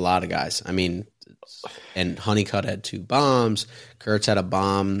about a lot of guys. I mean, and Honeycutt had 2 bombs. Kurtz had a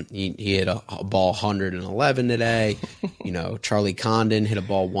bomb. He hit a ball 111 today. Charlie Condon hit a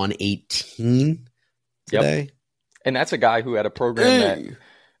ball 118 today. Yep. And that's a guy who had a program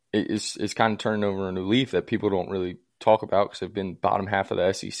that is kind of turning over a new leaf that people don't really talk about because they've been bottom half of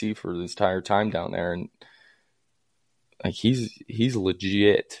the SEC for this entire time down there. And he's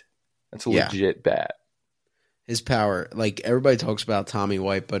legit. That's a legit bat. His power, everybody talks about Tommy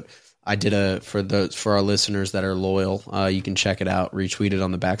White, but I did for our listeners that are loyal, you can check it out, retweet it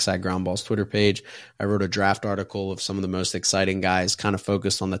on the Backside Ground Balls Twitter page. I wrote a draft article of some of the most exciting guys, kind of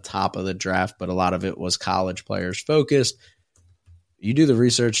focused on the top of the draft, but a lot of it was college players focused. You do the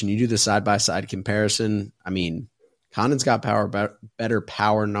research and you do the side-by-side comparison. I mean, Condon's got better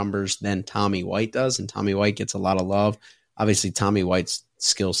power numbers than Tommy White does, and Tommy White gets a lot of love. obviously Tommy White's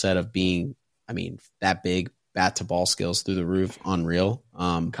skill set of being, that big, bat to ball skills through the roof, unreal.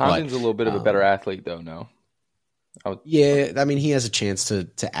 Condon's a little bit of a better athlete, though. No, yeah, he has a chance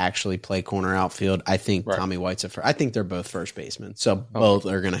to actually play corner outfield. I think Right. Tommy White's I think they're both first basemen, so both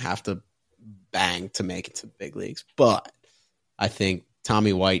are going to have to bang to make it to the big leagues. But I think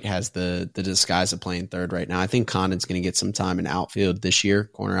Tommy White has the disguise of playing third right now. I think Condon's going to get some time in outfield this year,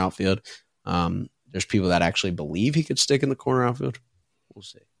 corner outfield. There's people that actually believe he could stick in the corner outfield. We'll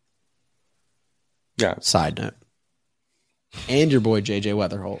see. Yeah. Side note. And your boy JJ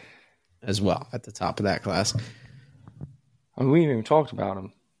Weatherholt as well at the top of that class. I mean, we haven't even talked about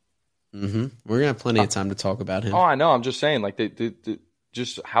him. Mm-hmm. We're going to have plenty of time to talk about him. Oh, I know. I'm just saying, like,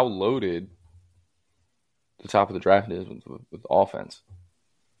 just how loaded the top of the draft is with offense.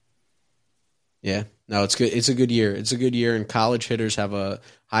 Yeah. No, it's good. It's a good year. It's a good year, and college hitters have a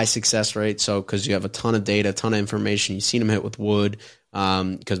high success rate. So, because you have a ton of data, a ton of information. You've seen them hit with Wood,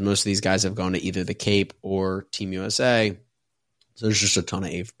 because most of these guys have gone to either the Cape or Team USA. So there's just a ton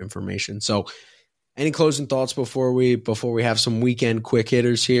of information. So, any closing thoughts before we have some weekend quick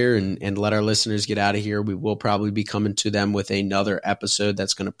hitters here and let our listeners get out of here? We will probably be coming to them with another episode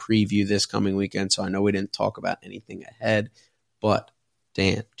that's going to preview this coming weekend. So I know we didn't talk about anything ahead, but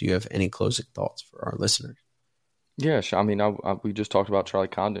Dan, do you have any closing thoughts for our listeners? Yeah, I mean, we just talked about Charlie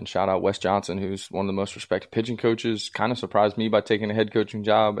Condon. Shout out Wes Johnson, who's one of the most respected pitching coaches. Kind of surprised me by taking a head coaching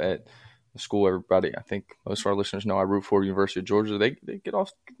job at the school. Everybody, I think most of our listeners know I root for University of Georgia. They get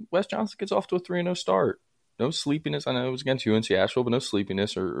off. Wes Johnson gets off to a 3-0 start. No sleepiness. I know it was against UNC Asheville, but no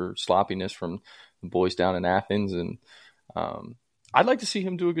sleepiness or sloppiness from the boys down in Athens. And I'd like to see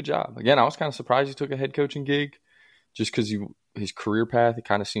him do a good job. Again, I was kind of surprised he took a head coaching gig, just because his career path. It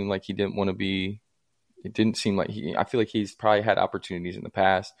kind of seemed like he didn't want to be. It didn't seem like I feel like he's probably had opportunities in the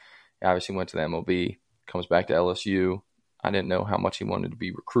past. He obviously went to the MLB, comes back to LSU. I didn't know how much he wanted to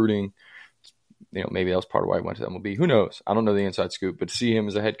be recruiting. Maybe that was part of why he went to the MLB. Who knows? I don't know the inside scoop. But to see him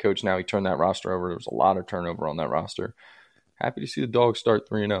as a head coach now, he turned that roster over. There was a lot of turnover on that roster. Happy to see the Dogs start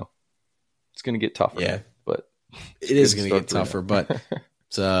 3-0. It's going to get tougher. Yeah, but it is going to get tougher. But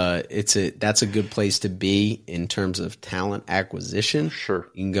that's a good place to be in terms of talent acquisition. Sure.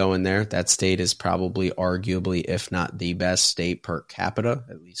 You can go in there. That state is probably arguably, if not the best state per capita,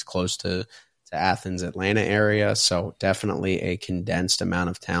 at least close to Athens, Atlanta area. So definitely a condensed amount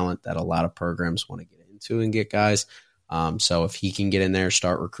of talent that a lot of programs want to get into and get guys. So if he can get in there,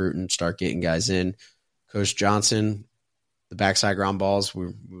 start recruiting, start getting guys in. Coach Johnson, the backside ground balls, we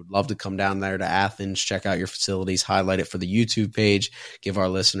would love to come down there to Athens, check out your facilities, highlight it for the YouTube page, give our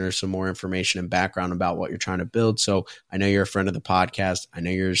listeners some more information and background about what you're trying to build. So I know you're a friend of the podcast. I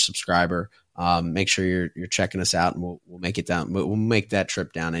know you're a subscriber. Make sure you're checking us out, and we'll make it down. We'll make that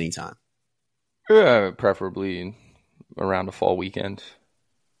trip down anytime. Yeah, preferably around a fall weekend.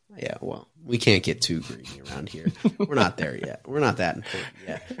 Yeah, well, we can't get too greedy around here. We're not there yet. We're not that important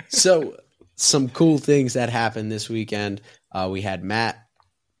yet. So some cool things that happened this weekend. We had Matt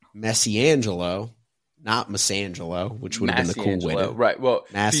Messiangelo, not Massangelo, which would have been the cool way to. Right. Well,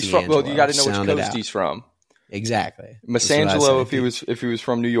 you got to know which coast he's from. Exactly. Massangelo, if he was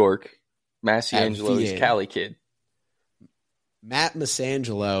from New York. Massiangelo is Cali kid. Matt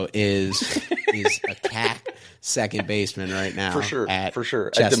Massangelo is a CAC second baseman right now. For sure. At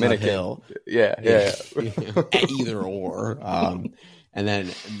At Dominican Hill. Yeah. At either or. And then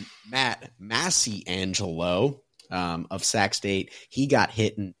Matt Massiangelo of Sac State, he got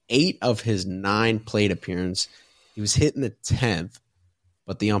hit in 8 of his 9 plate appearances. He was hit in the 10th,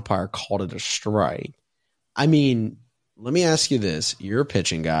 but the umpire called it a strike. I mean, let me ask you this. You're a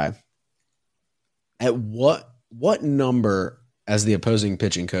pitching guy. At what number, as the opposing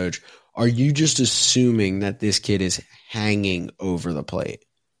pitching coach, are you just assuming that this kid is hanging over the plate?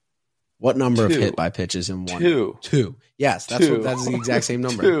 What number of hit by pitches in one? 2. Yes, that's the exact same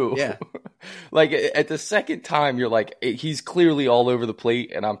number. 2. Yeah. Like at the second time, you're like, he's clearly all over the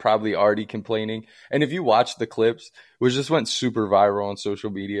plate, and I'm probably already complaining. And if you watch the clips, which just went super viral on social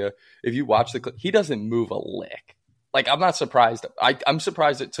media, if you watch the clip, he doesn't move a lick. Like, I'm not surprised. I'm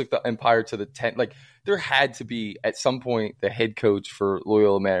surprised it took the umpire to the 10th. Like, there had to be, at some point, the head coach for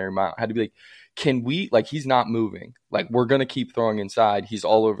Loyola Marymount had to be like, can we, like, he's not moving. Like, we're going to keep throwing inside. He's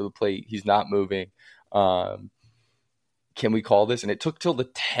all over the plate. He's not moving. Can we call this? And it took till the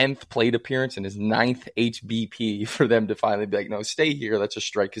 10th plate appearance and his 9th HBP for them to finally be like, no, stay here. That's a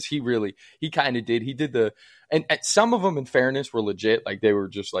strike. Because he kind of did. He did and some of them, in fairness, were legit. Like, they were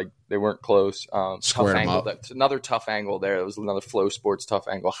just like, they weren't close. Tough angle. That's another tough angle there. It was another Flow Sports tough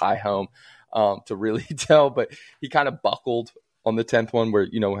angle, high home to really tell. But he kind of buckled on the 10th one where,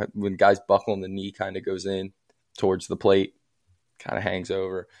 when guys buckle and the knee kind of goes in. towards the plate, kind of hangs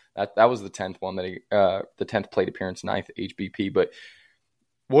over. That was the 10th one the 10th plate appearance, 9th HBP. But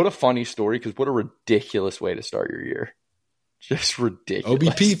what a funny story, because what a ridiculous way to start your year. Just ridiculous.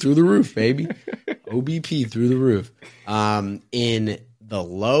 OBP through the roof, baby. OBP through the roof. In the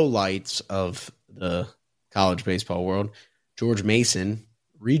low lights of the college baseball world, George Mason,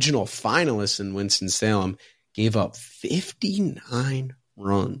 regional finalist in Winston-Salem, gave up 59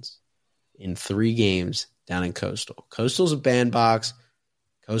 runs in 3 games down in Coastal. Coastal's a bandbox.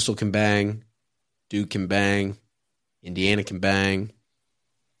 Coastal can bang. Duke can bang. Indiana can bang.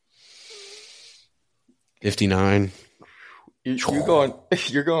 59. You're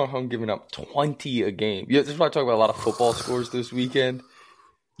going home giving up 20 a game. This is why I talk about a lot of football scores this weekend.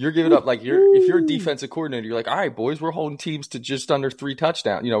 You're giving up, like, if you're a defensive coordinator, you're like, all right, boys, we're holding teams to just under 3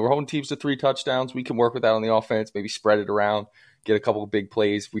 touchdowns. We're holding teams to 3 touchdowns. We can work with that on the offense, maybe spread it around, get a couple of big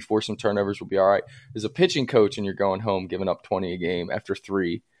plays. If we force some turnovers, we'll be all right. As a pitching coach and you're going home giving up 20 a game after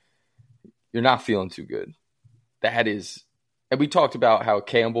 3, you're not feeling too good. That is – and we talked about how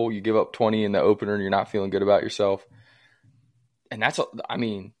Campbell, you give up 20 in the opener and you're not feeling good about yourself. And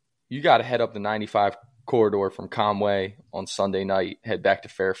you got to head up the 95 corridor from Conway on Sunday night, head back to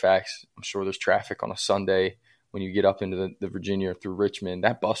Fairfax. I'm sure there's traffic on a Sunday when you get up into the Virginia through Richmond.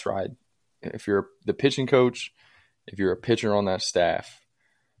 That bus ride, if you're the pitching coach, if you're a pitcher on that staff,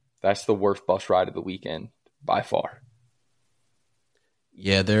 that's the worst bus ride of the weekend by far.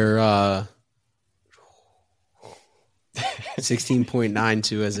 Yeah, they're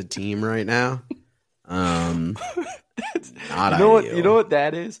 16.92 as a team right now. Not ideal. You know what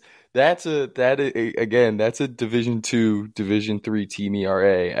that is? That's a Division II, Division III team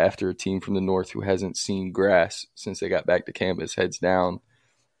ERA after a team from the North who hasn't seen grass since they got back to campus heads down.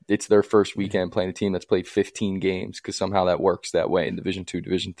 It's their first weekend playing a team that's played 15 games, because somehow that works that way in Division II,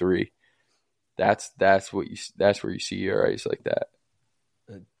 Division III. That's where you see ERAs like that.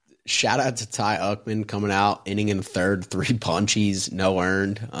 Shout out to Ty Uckman coming out, inning in the third, 3 punchies, no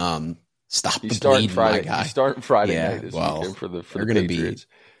earned. Stop the bleeding, my guy. He's starting Friday night this weekend for the Patriots.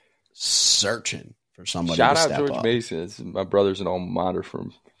 Be searching for somebody. Shout to out step George up. Mason. My brother's an alma mater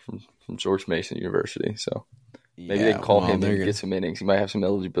from George Mason University, so maybe they can call him and get some innings. He might have some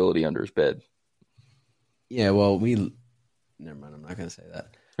eligibility under his bed. Yeah, well, never mind. I'm not going to say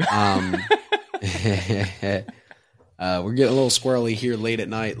that. We're getting a little squirrely here late at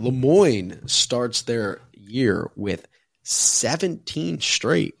night. Lemoyne starts their year with 17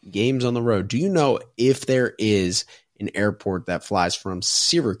 straight games on the road. Do you know if there is an airport that flies from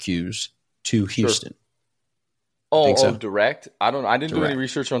Syracuse to Houston? Sure. So? Direct? I don't know. I didn't do any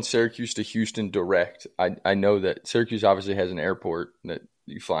research on Syracuse to Houston direct. I know that Syracuse obviously has an airport that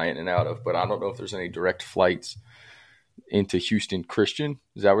you fly in and out of, but I don't know if there's any direct flights into Houston Christian.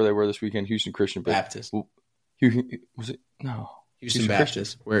 Is that where they were this weekend? Houston Christian Baptist. Was it? No. Houston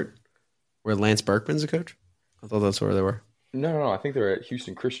Baptist. Where Lance Berkman's a coach? I thought that's where they were. No. I think they're at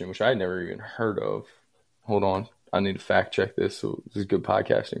Houston Christian, which I had never even heard of. Hold on. I need to fact check this. So this is good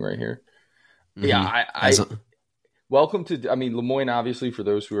podcasting right here. Mm-hmm. Yeah, welcome to, Lemoyne, obviously, for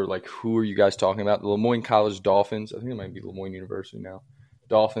those who are like, who are you guys talking about? The Lemoyne College Dolphins. I think it might be Lemoyne University now.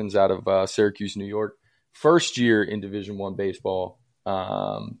 Dolphins out of Syracuse, New York. First year in Division I baseball.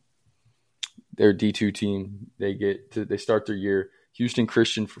 Their D2 team. They start their year. Houston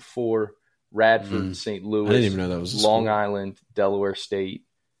Christian for 4. Radford, St. Louis. I didn't even know that was Long Island, Delaware State.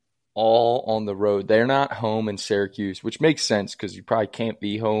 All on the road. They're not home in Syracuse, which makes sense because you probably can't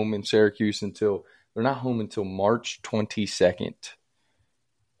be home in Syracuse until March 22nd.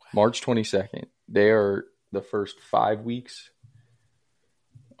 March 22nd. They are the first 5 weeks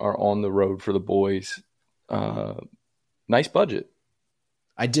are on the road for the boys. Nice budget.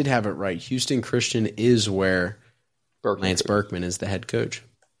 I did have it right. Houston Christian is where Lance Berkman is the head coach.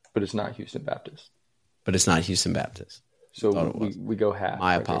 But it's not Houston Baptist. So we go half.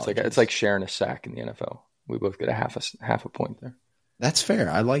 My apologies. It's like sharing a sack in the NFL. We both get a half a point there. That's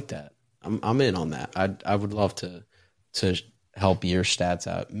fair. I like that. I'm in on that. I would love to help your stats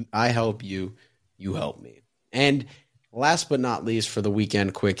out. I help you, you help me. And last but not least, for the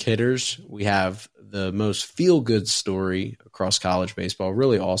weekend quick hitters, we have the most feel-good story across college baseball.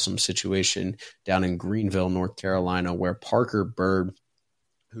 Really awesome situation down in Greenville, North Carolina, where Parker Bird,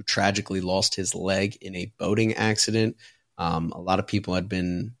 who tragically lost his leg in a boating accident. A lot of people had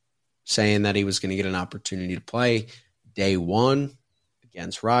been saying that he was going to get an opportunity to play day 1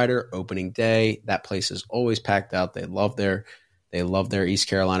 against Rider, opening day. That place is always packed out. They love their East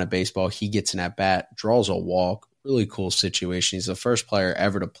Carolina baseball. He gets an at-bat, draws a walk. Really cool situation. He's the first player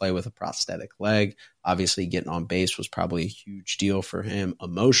ever to play with a prosthetic leg. Obviously, getting on base was probably a huge deal for him.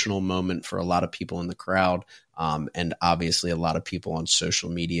 Emotional moment for a lot of people in the crowd. And obviously a lot of people on social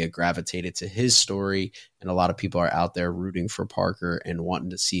media gravitated to his story, and a lot of people are out there rooting for Parker and wanting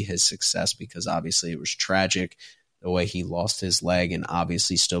to see his success, because obviously it was tragic the way he lost his leg, and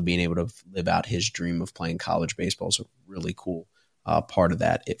obviously still being able to live out his dream of playing college baseball is a really cool part of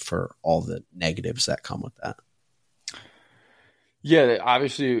that, for all the negatives that come with that. Yeah,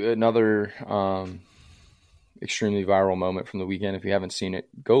 obviously another extremely viral moment from the weekend. If you haven't seen it,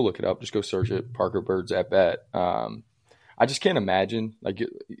 go look it up. Just go search it, Parker Bird's at bat. I just can't imagine, like,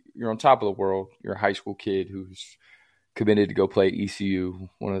 you're on top of the world. You're a high school kid who's committed to go play at ECU,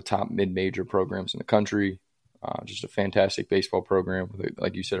 one of the top mid-major programs in the country. Just a fantastic baseball program with,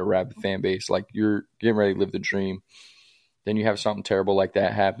 like you said, a rabid fan base. Like, you're getting ready to live the dream. Then you have something terrible like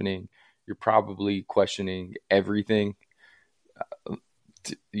that happening. You're probably questioning everything.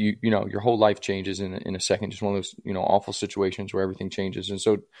 You know, your whole life changes in a second. Just one of those, awful situations where everything changes. And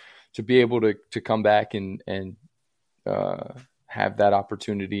so to be able to come back and have that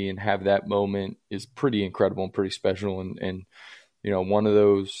opportunity and have that moment is pretty incredible and pretty special. And one of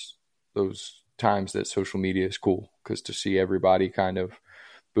those times that social media is cool, because to see everybody kind of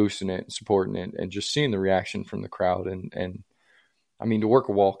boosting it and supporting it and just seeing the reaction from the crowd. And I mean, to work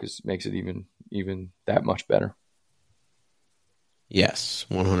a walk makes it even that much better. Yes,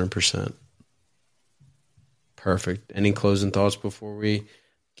 100%. Perfect. Any closing thoughts before we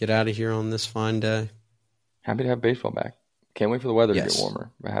get out of here on this fine day? Happy to have baseball back. Can't wait for the weather to get warmer,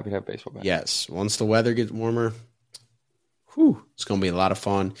 but happy to have baseball back. Yes, once the weather gets warmer, it's going to be a lot of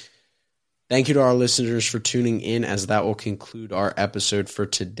fun. Thank you to our listeners for tuning in, as that will conclude our episode for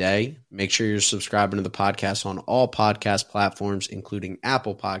today. Make sure you're subscribing to the podcast on all podcast platforms, including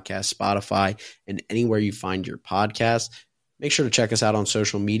Apple Podcasts, Spotify, and anywhere you find your podcast. Make sure to check us out on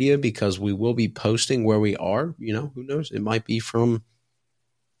social media, because we will be posting where we are. Who knows? It might be from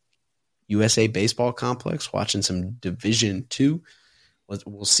USA Baseball Complex, watching some Division II.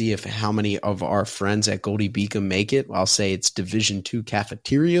 We'll see how many of our friends at Goldie Beacom make it. I'll say it's Division II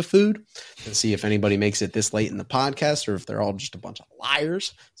cafeteria food, and see if anybody makes it this late in the podcast, or if they're all just a bunch of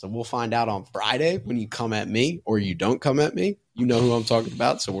liars. So we'll find out on Friday when you come at me or you don't come at me. You know who I'm talking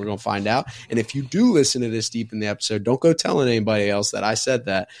about, so we're going to find out. And if you do listen to this deep in the episode, don't go telling anybody else that I said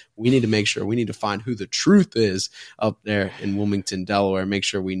that. We need to find who the truth is up there in Wilmington, Delaware. Make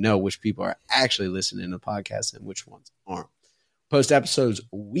sure we know which people are actually listening to the podcast and which ones aren't. Post episodes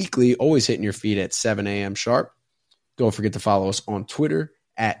weekly, always hitting your feed at 7 a.m. sharp. Don't forget to follow us on Twitter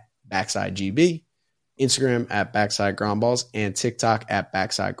at BacksideGB, Instagram at Backside Groundballs, and TikTok at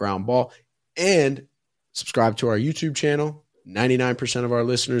Backside Groundball. And subscribe to our YouTube channel. 99% of our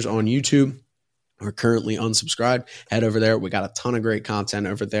listeners on YouTube are currently unsubscribed. Head over there. We got a ton of great content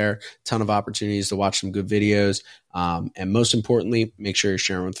over there, ton of opportunities to watch some good videos. And most importantly, make sure you're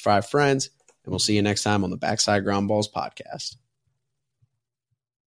sharing with 5 friends. And we'll see you next time on the Backside Groundballs podcast.